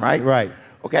have fun, right? Right.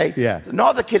 Okay? Yeah. And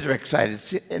all the kids were excited.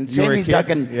 And You were a Sandy kid?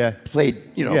 Duncan Yeah. played,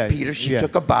 Yeah. Peter. She Yeah.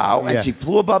 took a bow, and Yeah. she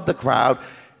flew above the crowd.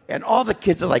 And all the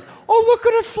kids are like, oh, look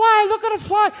at her fly, look at her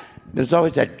fly. There's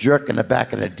always that jerk in the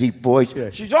back in a deep voice. Yeah.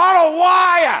 She's on a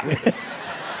wire.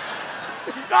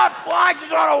 She's not flying,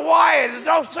 she's on a wire. There's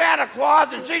no Santa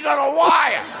Claus, and she's on a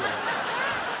wire.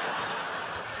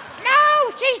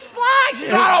 No, she's flying,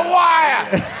 she's on a wire.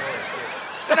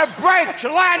 It's gonna break,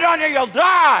 she'll land on you, you'll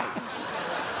die.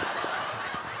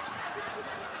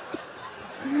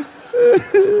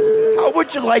 How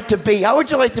would you like to be? How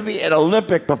would you like to be an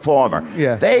Olympic performer?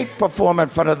 Yeah. They perform in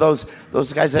front of those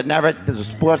guys that never, the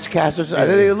sportscasters. Are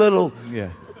they a little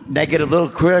negative, a little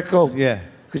critical? Yeah.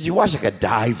 Because you watch like a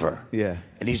diver. Yeah.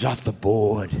 And he's off the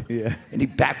board. Yeah. And he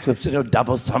backflips into a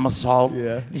double somersault.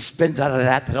 Yeah. And he spins out of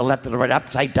that to the left and the right,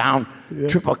 upside down,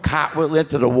 triple cartwheel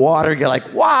into the water. You're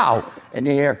like, wow. And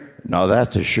you hear, no,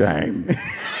 that's a shame.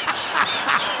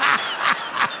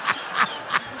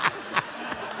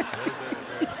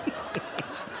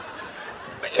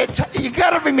 You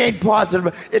got to remain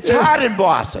positive. It's hard in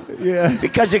Boston. Yeah.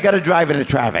 Because you got to drive into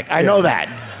traffic. I know that.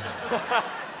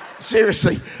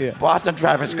 Seriously, Boston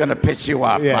traffic's going to piss you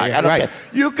off, Yeah, Marc. yeah, I don't right. care.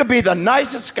 You could be the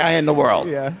nicest guy in the world.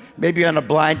 Yeah. Maybe on a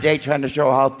blind date trying to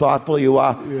show how thoughtful you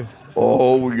are. Yeah.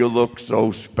 Oh, you look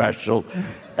so special.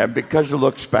 And because you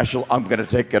look special, I'm going to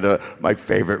take you to my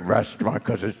favorite restaurant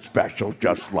because it's special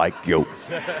just like you.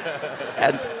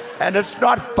 And it's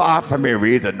not far from here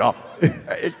either, no.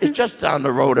 It's just down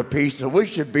the road a piece, and we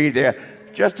should be there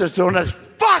just as soon as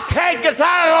fuckhead gets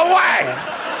out of the way.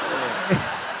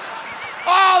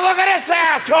 Oh, look at this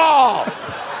asshole!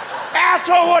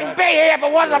 Asshole wouldn't be here if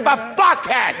it wasn't for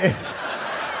fuckhead.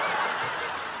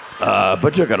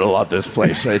 But you're gonna love this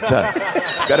place. It's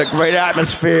got a great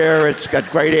atmosphere. It's got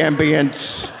great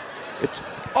ambience.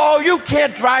 You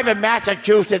can't drive in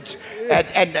Massachusetts.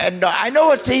 And I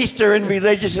know it's Easter and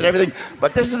religious and everything,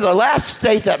 but this is the last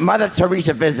state that Mother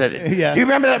Teresa visited. Yeah. Do you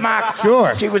remember that, Marc?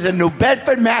 Sure. She was in New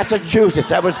Bedford, Massachusetts.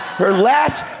 That was her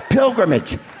last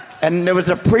pilgrimage. And there was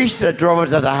a priest that drove her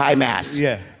to the high mass.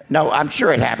 Yeah. No, I'm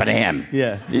sure it happened to him.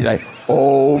 Yeah. He's like,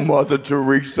 oh, Mother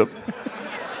Teresa,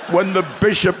 when the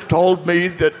bishop told me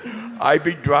that I'd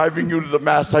be driving you to the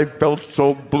mass, I felt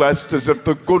so blessed, as if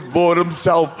the good Lord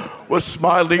himself was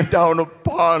smiling down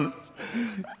upon.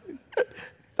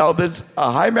 Now, there's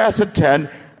a high mass at 10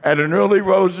 and an early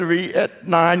rosary at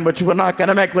 9, which we're not going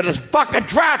to make with this fucking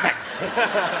traffic.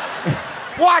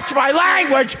 Watch my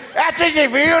language. That's easy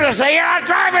for you to say. You're not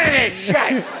driving in this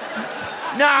shit.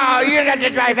 No, you don't have to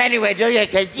drive anyway, do you?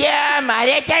 Because you're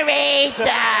Mother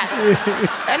Teresa.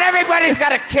 And everybody's got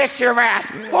to kiss your ass.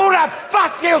 Who the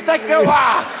fuck do you think you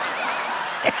are?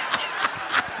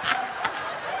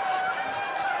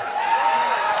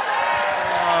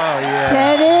 Oh, yeah.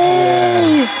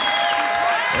 Teddy!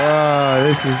 Oh,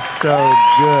 this is so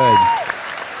good.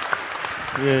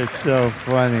 It's so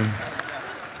funny.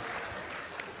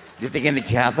 Do you think any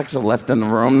Catholics are left in the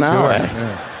room now? Sure.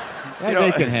 Yeah.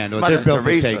 They can handle it. Mother They're built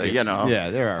Teresa, to take it.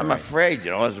 Yeah, they're all I'm right. afraid,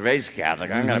 I was raised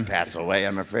Catholic. I'm going to pass away.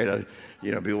 I'm afraid I'll,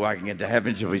 be walking into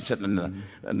heaven. She'll be sitting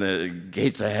in the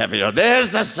gates of heaven.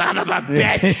 There's the son of a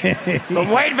bitch. Been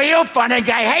waiting for you, funny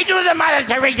guy. Hey, do the Mother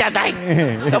Teresa thing.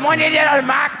 The one you did on the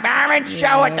Marc Maron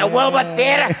show at the Wilbur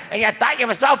Theatre, and you thought you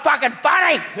were so fucking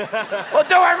funny. We'll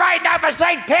do it right now for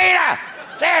St. Peter.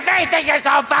 See if they think you're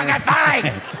so fucking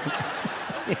funny.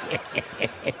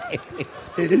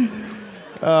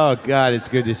 Oh, God, it's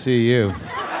good to see you.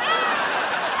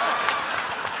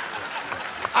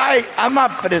 I'm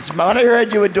up for this. When I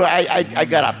heard you would do it, I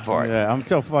got up for it. Yeah, I'm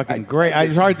so fucking great.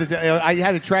 It's hard to. I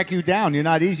had to track you down. You're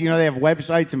not easy. They have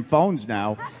websites and phones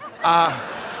now.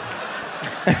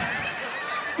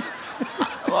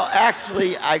 Well,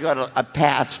 actually, I got a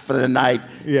pass for the night.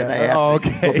 Yeah. And I have to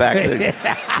go back to,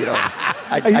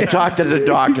 I talked to the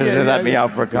doctors and let me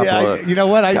out for a couple of You know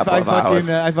what? I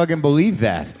fucking believe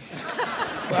that.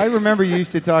 I remember you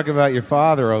used to talk about your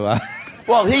father a lot.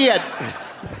 Well,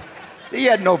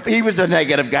 He was a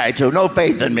negative guy, too. No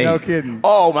faith in me. No kidding.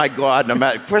 Oh, my God. No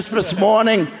matter. Christmas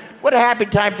morning, what a happy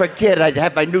time for a kid. I'd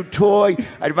have my new toy.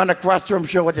 I'd run across the room,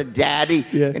 show it to Daddy,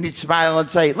 and he'd smile and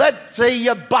say, let's see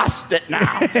you bust it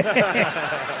now.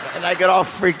 And I got all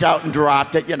freaked out and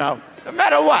dropped it, no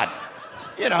matter what.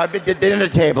 I'd be at the dinner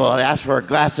table. I'd ask for a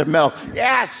glass of milk.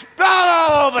 Yeah, spill it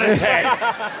all over the table.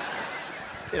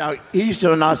 He used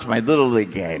to announce my Little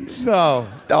League games. No.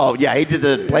 Oh, yeah, he did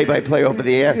the play-by-play over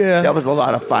the air. Yeah. That was a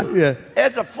lot of fun. Yeah.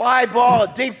 It's a fly ball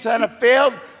at deep center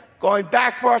field, going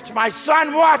back for us. My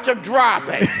son, watch him drop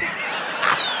it.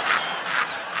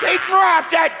 He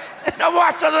dropped it. Now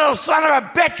watch the little son of a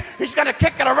bitch. He's going to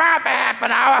kick it around for half an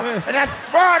hour and then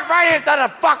throw it right into the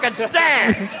fucking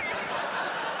stands.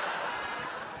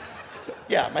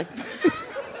 Yeah,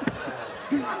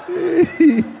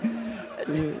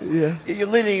 yeah. You're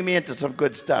leading me into some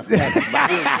good stuff. You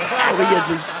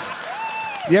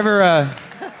ever?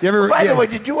 By the way,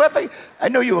 did you ever? I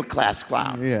know you were a class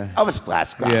clown. Yeah. I was a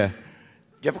class clown. Yeah. Did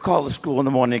you ever call the school in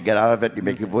the morning and get out of it? You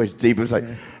make your voice deep. It's like,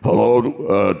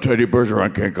 hello, Teddy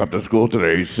Bergeron can't come to school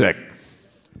today. He's sick.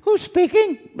 Who's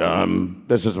speaking?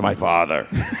 This is my father.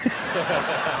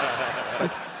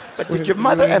 But did your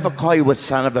mother ever call you a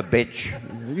son of a bitch?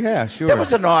 Yeah, sure. That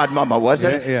was an odd mama,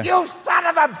 wasn't it? Yeah. You son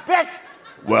of a bitch!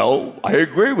 Well, I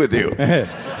agree with you. Do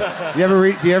you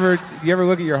ever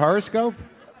look at your horoscope?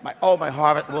 My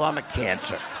horoscope. Well, I'm a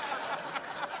Cancer.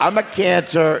 I'm a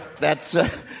Cancer. That's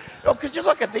because you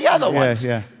look at the other ones.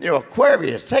 Yeah.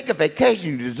 Aquarius, take a vacation.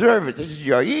 You deserve it. This is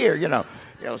your year.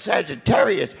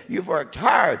 Sagittarius, you've worked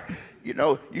hard.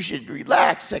 You should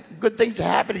relax. Good things are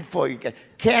happening for you.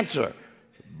 Cancer.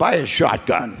 Buy a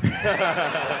shotgun.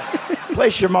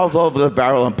 Place your mouth over the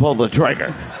barrel and pull the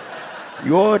trigger.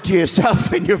 You owe it to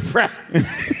yourself and your friends.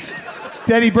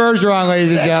 Teddy Bergeron,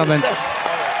 ladies and gentlemen.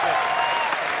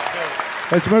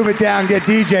 Let's move it down. Get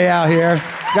DJ out here.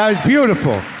 That was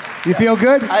beautiful. You feel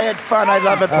good? I had fun. I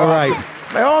love it. All right.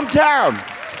 My hometown.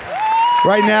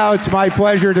 Right now, it's my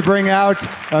pleasure to bring out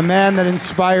a man that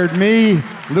inspired me,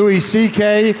 Louis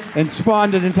C.K., and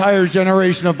spawned an entire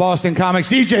generation of Boston comics,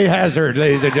 DJ Hazard,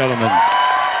 ladies and gentlemen.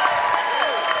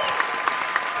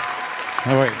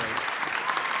 All right.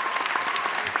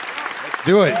 Let's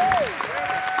do it.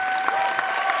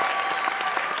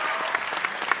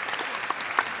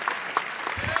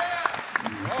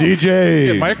 DJ.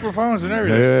 Yeah, microphones and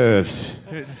everything. Yes.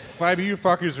 5 of you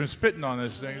fuckers are spitting on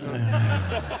this thing.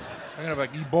 I'm gonna have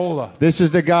like Ebola. This is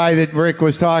the guy that Rick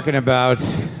was talking about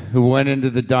who went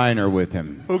into the diner with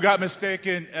him. Who got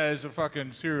mistaken as a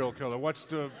fucking serial killer. What's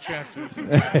the chances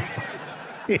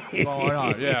going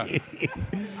on? Yeah.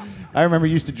 I remember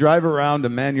you used to drive around a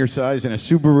man your size in a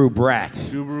Subaru Brat.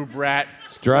 Subaru Brat.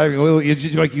 It's driving, it's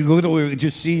just like you literally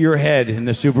just see your head in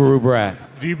the Subaru Brat.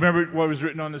 Do you remember what was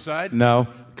written on the side? No.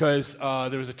 Because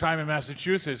there was a time in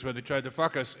Massachusetts where they tried to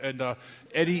fuck us, and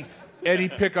Eddie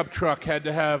pickup truck had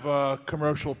to have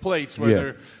commercial plates,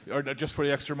 or just for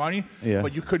the extra money. Yeah.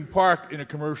 But you couldn't park in a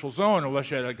commercial zone unless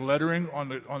you had like lettering on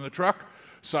the truck.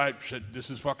 So I said, "This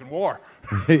is fucking war."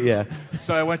 Yeah.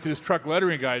 So I went to this truck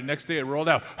lettering guy. The next day, it rolled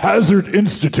out Hazard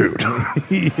Institute.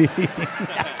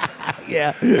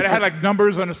 Yeah. And it had like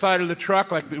numbers on the side of the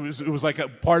truck, like it was like a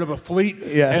part of a fleet.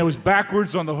 Yeah. And it was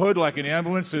backwards on the hood, like an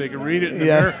ambulance, so they could read it in the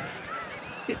mirror.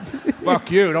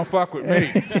 Fuck you! Don't fuck with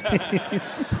me.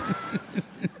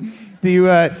 Do you?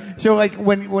 So like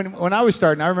when I was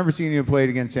starting, I remember seeing you play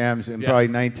against Sam's in probably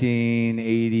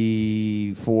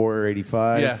 1984,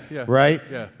 85. Yeah. Right.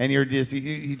 Yeah. And you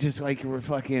just like you were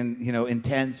fucking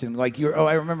intense and like you're. Oh,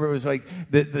 I remember it was like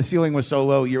the ceiling was so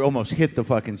low you almost hit the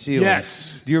fucking ceiling.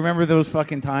 Yes. Do you remember those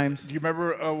fucking times? Do you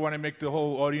remember when I make the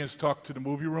whole audience talk to the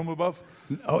movie room above?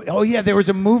 Oh yeah, there was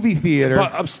a movie theater.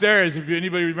 But upstairs, if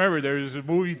anybody remember, there was a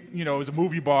movie, it was a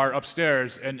movie bar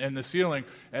upstairs and the ceiling,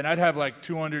 and I'd have like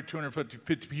 200,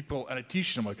 250 people, and I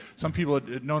teach them. Like, some people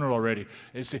had known it already.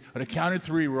 They say, on the count of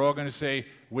 3, we're all going to say,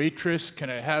 "Waitress, can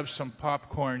I have some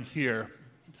popcorn here?"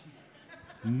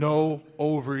 "No,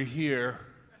 over here."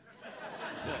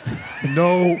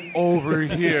 "No, over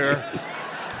here."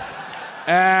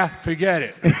 Forget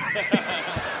it.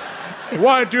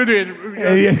 1, 2, 3. In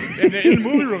the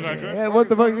movie room, like, yeah, what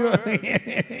the fuck?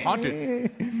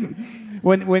 Haunted.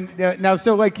 Now,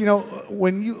 so like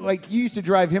when you used to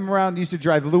drive him around, you used to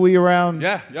drive Louis around.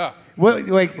 Yeah. What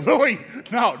like Louis?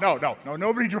 No.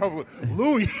 Nobody drove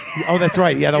Louis. Oh, that's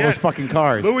right. He had all those fucking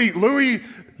cars. Louis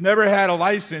never had a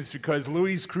license because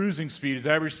Louis' cruising speed, his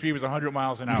average speed was 100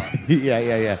 miles an hour.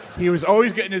 Yeah. He was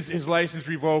always getting his license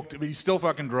revoked, but he still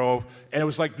fucking drove. And it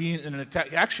was like being in an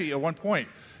attack. Actually, at one point,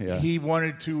 he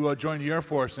wanted to join the Air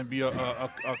Force and be a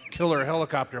killer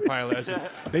helicopter pilot.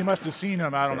 They must have seen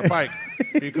him out on the pike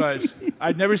because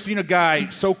I'd never seen a guy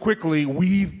so quickly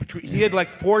weave between. He had like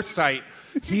foresight.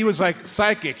 He was like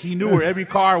psychic. He knew where every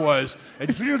car was. And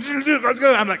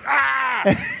I'm like, ah!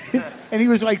 And he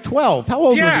was like 12. How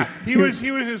old was he? He was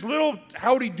his little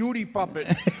howdy doody puppet.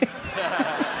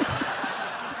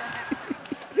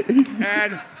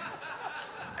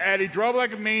 And he drove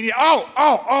like a maniac.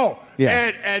 Oh.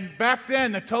 Yeah. And back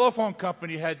then, the telephone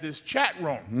company had this chat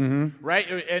room, right?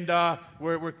 And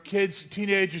where kids,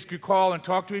 teenagers could call and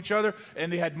talk to each other.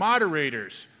 And they had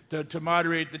moderators to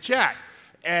moderate the chat.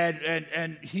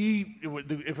 And he,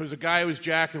 if it was a guy, it was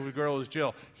Jack. If it was a girl, it was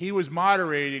Jill. He was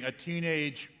moderating a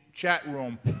teenage chat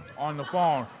room on the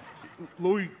phone.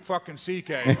 Louis fucking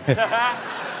C.K.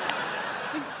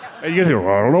 And you go,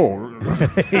 hello.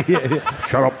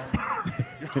 Shut up.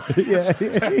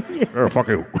 Fuck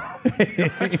you.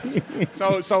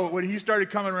 So when he started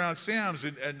coming around Sam's,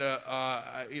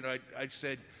 I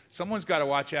said, someone's got to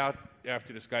watch out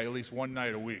after this guy at least one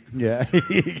night a week. Yeah.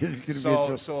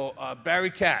 So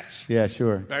Barry Katz. Yeah,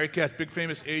 sure. Barry Katz, big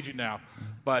famous agent now,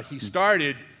 but he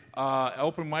started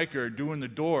open micer doing the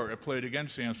door at Played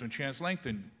Against Sam's when Chance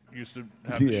Langton used to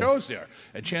have the shows there.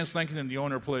 And Chance Langton and the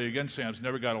owner of Played Against Sam's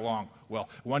never got along. Well,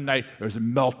 one night there was a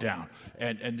meltdown,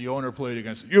 and the owner Played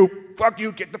Against, fuck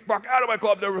you, get the fuck out of my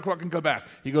club, never fucking come back.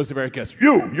 He goes to Barry Katz,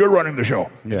 you're running the show.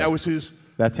 Yeah. And that was his...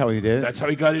 That's how he did it? That's how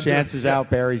he got into Chance is out,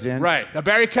 Barry's in. Right. Now,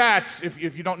 Barry Katz, if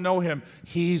you don't know him,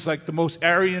 he's like the most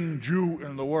Aryan Jew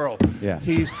in the world. Yeah.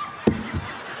 He's...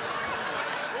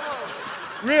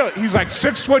 Really, he's like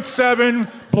 6'7",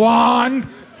 blonde,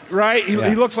 right? He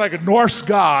looks like a Norse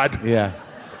god. Yeah.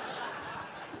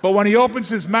 But when he opens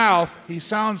his mouth, he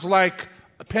sounds like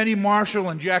Penny Marshall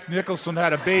and Jack Nicholson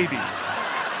had a baby.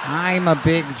 I'm a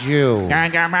big Jew.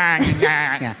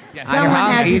 Yeah.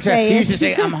 He used to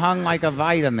say, I'm hung like a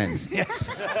vitamin. Yes.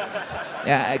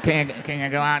 Yeah, can you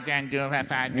go out there and do it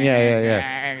 5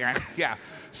 minutes? Yeah.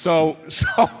 So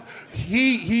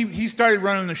he started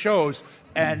running the shows.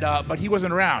 But he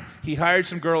wasn't around. He hired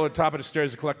some girl at the top of the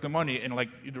stairs to collect the money, and we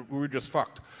were just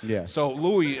fucked. Yeah. So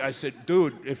Louis, I said,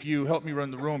 dude, if you help me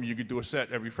run the room, you could do a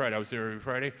set every Friday. I was there every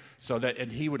Friday.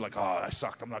 And he would I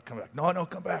sucked. I'm not coming back. No,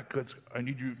 come back, because I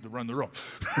need you to run the room.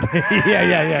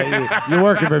 Yeah. You're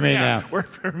working for me now. Work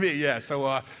for me, yeah.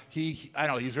 So he's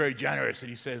very generous, and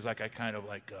he says I kind of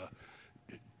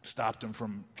stopped him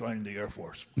from joining the Air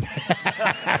Force.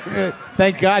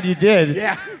 Thank God you did.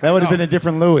 Yeah. That would have been a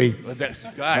different Louis.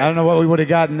 I don't know what we would have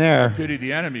gotten there. Pity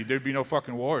the enemy. There'd be no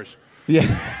fucking wars. Yeah.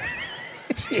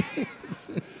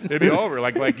 It'd be over.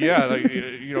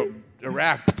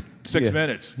 Iraq, 6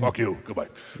 minutes. Fuck you. Goodbye.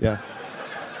 Yeah.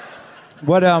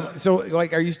 What?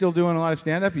 Are you still doing a lot of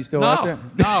stand-up? You still out there?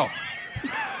 No.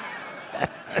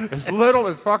 As little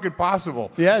as fucking possible.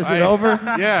 Yeah, is it over?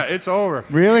 Yeah, it's over.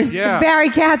 Really? Yeah. Barry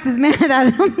Katz is mad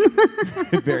at him.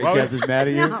 Barry Katz is mad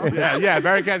at you? No. Yeah,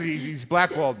 Barry Katz, he's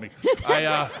blackballed me.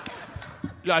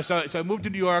 So I moved to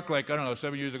New York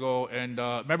 7 years ago, and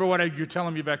remember what you're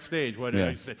telling me backstage? What did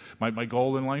I say? My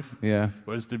goal in life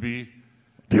was to be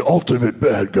the ultimate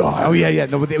bad guy. Oh, yeah.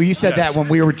 No, you said that when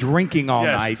we were drinking all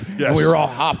night, and we were all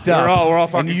hopped up. We're all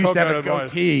fucking and you used to have a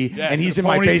goatee, and he's in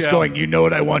my face going, you know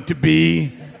what I want to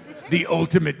be? The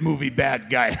ultimate movie bad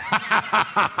guy.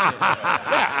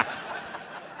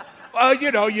 Well,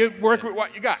 you work with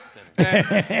what you got.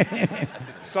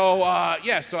 So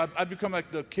I've become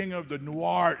the king of the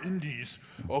noir indies,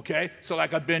 okay? So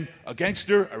I've been a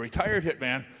gangster, a retired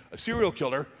hitman, a serial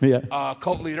killer, a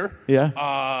cult leader,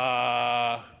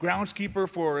 groundskeeper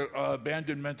for an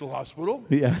abandoned mental hospital.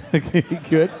 Yeah,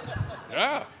 good.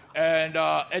 Yeah, and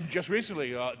just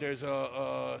recently there's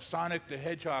a Sonic the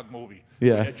Hedgehog movie.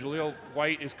 Yeah. Jaleel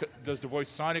White does the voice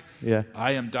Sonic. Yeah.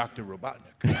 I am Dr.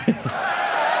 Robotnik.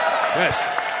 Yes.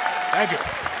 Thank you.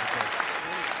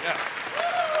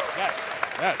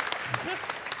 Yeah.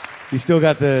 You still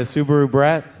got the Subaru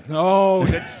Brat? No,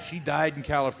 she died in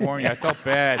California. I felt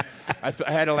bad. I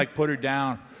had to put her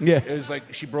down. Yeah. It was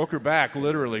she broke her back,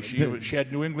 literally. She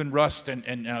had New England rust,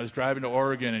 and I was driving to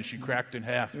Oregon, and she cracked in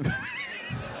half.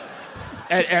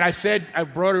 And I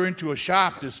brought her into a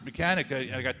shop, this mechanic,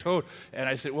 I got towed, and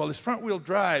I said, well, this front wheel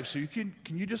drive, so can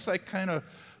you just kind of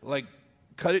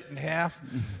cut it in half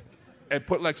and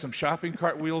put some shopping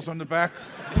cart wheels on the back?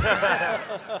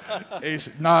 And he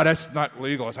said, no, that's not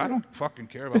legal. I said, I don't fucking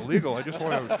care about legal. I just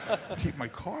want to keep my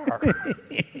car.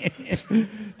 Do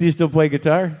you still play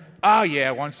guitar? Oh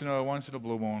yeah, once in a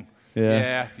blue moon.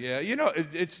 Yeah. You know,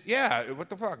 it's what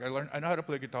the fuck? I know how to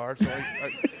play guitar, so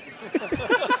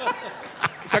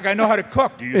it's like I know how to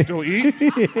cook. Do you still eat?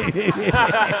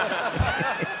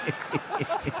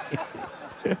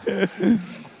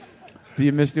 Do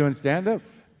you miss doing stand-up?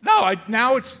 No,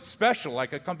 now it's special.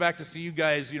 Like I come back to see you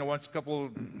guys, once a couple,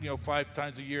 5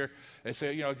 times a year. I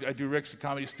say, I do Rick's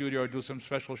Comedy Studio, I do some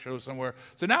special show somewhere.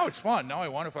 So now it's fun. Now I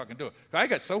want to fucking do it. I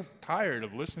got so tired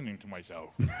of listening to myself.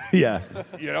 Yeah.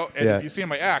 If you see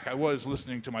my act, I was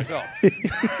listening to myself.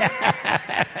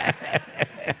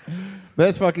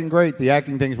 That's fucking great. The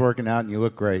acting thing's working out, and you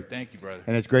look great. Thank you, brother.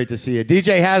 And it's great to see you.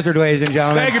 DJ Hazard, ladies and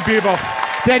gentlemen. Thank you, people.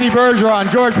 Teddy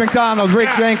Bergeron, George McDonald, Rick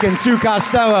Jenkins, Sue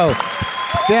Costello,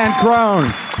 Dan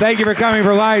Crohn. Thank you for coming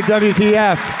for Live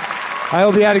WTF. I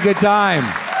hope you had a good time.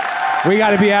 We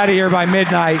got to be out of here by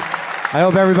midnight. I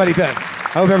hope everybody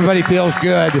feels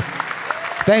good.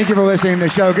 Thank you for listening to the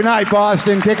show. Good night,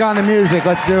 Boston. Kick on the music.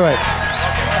 Let's do it.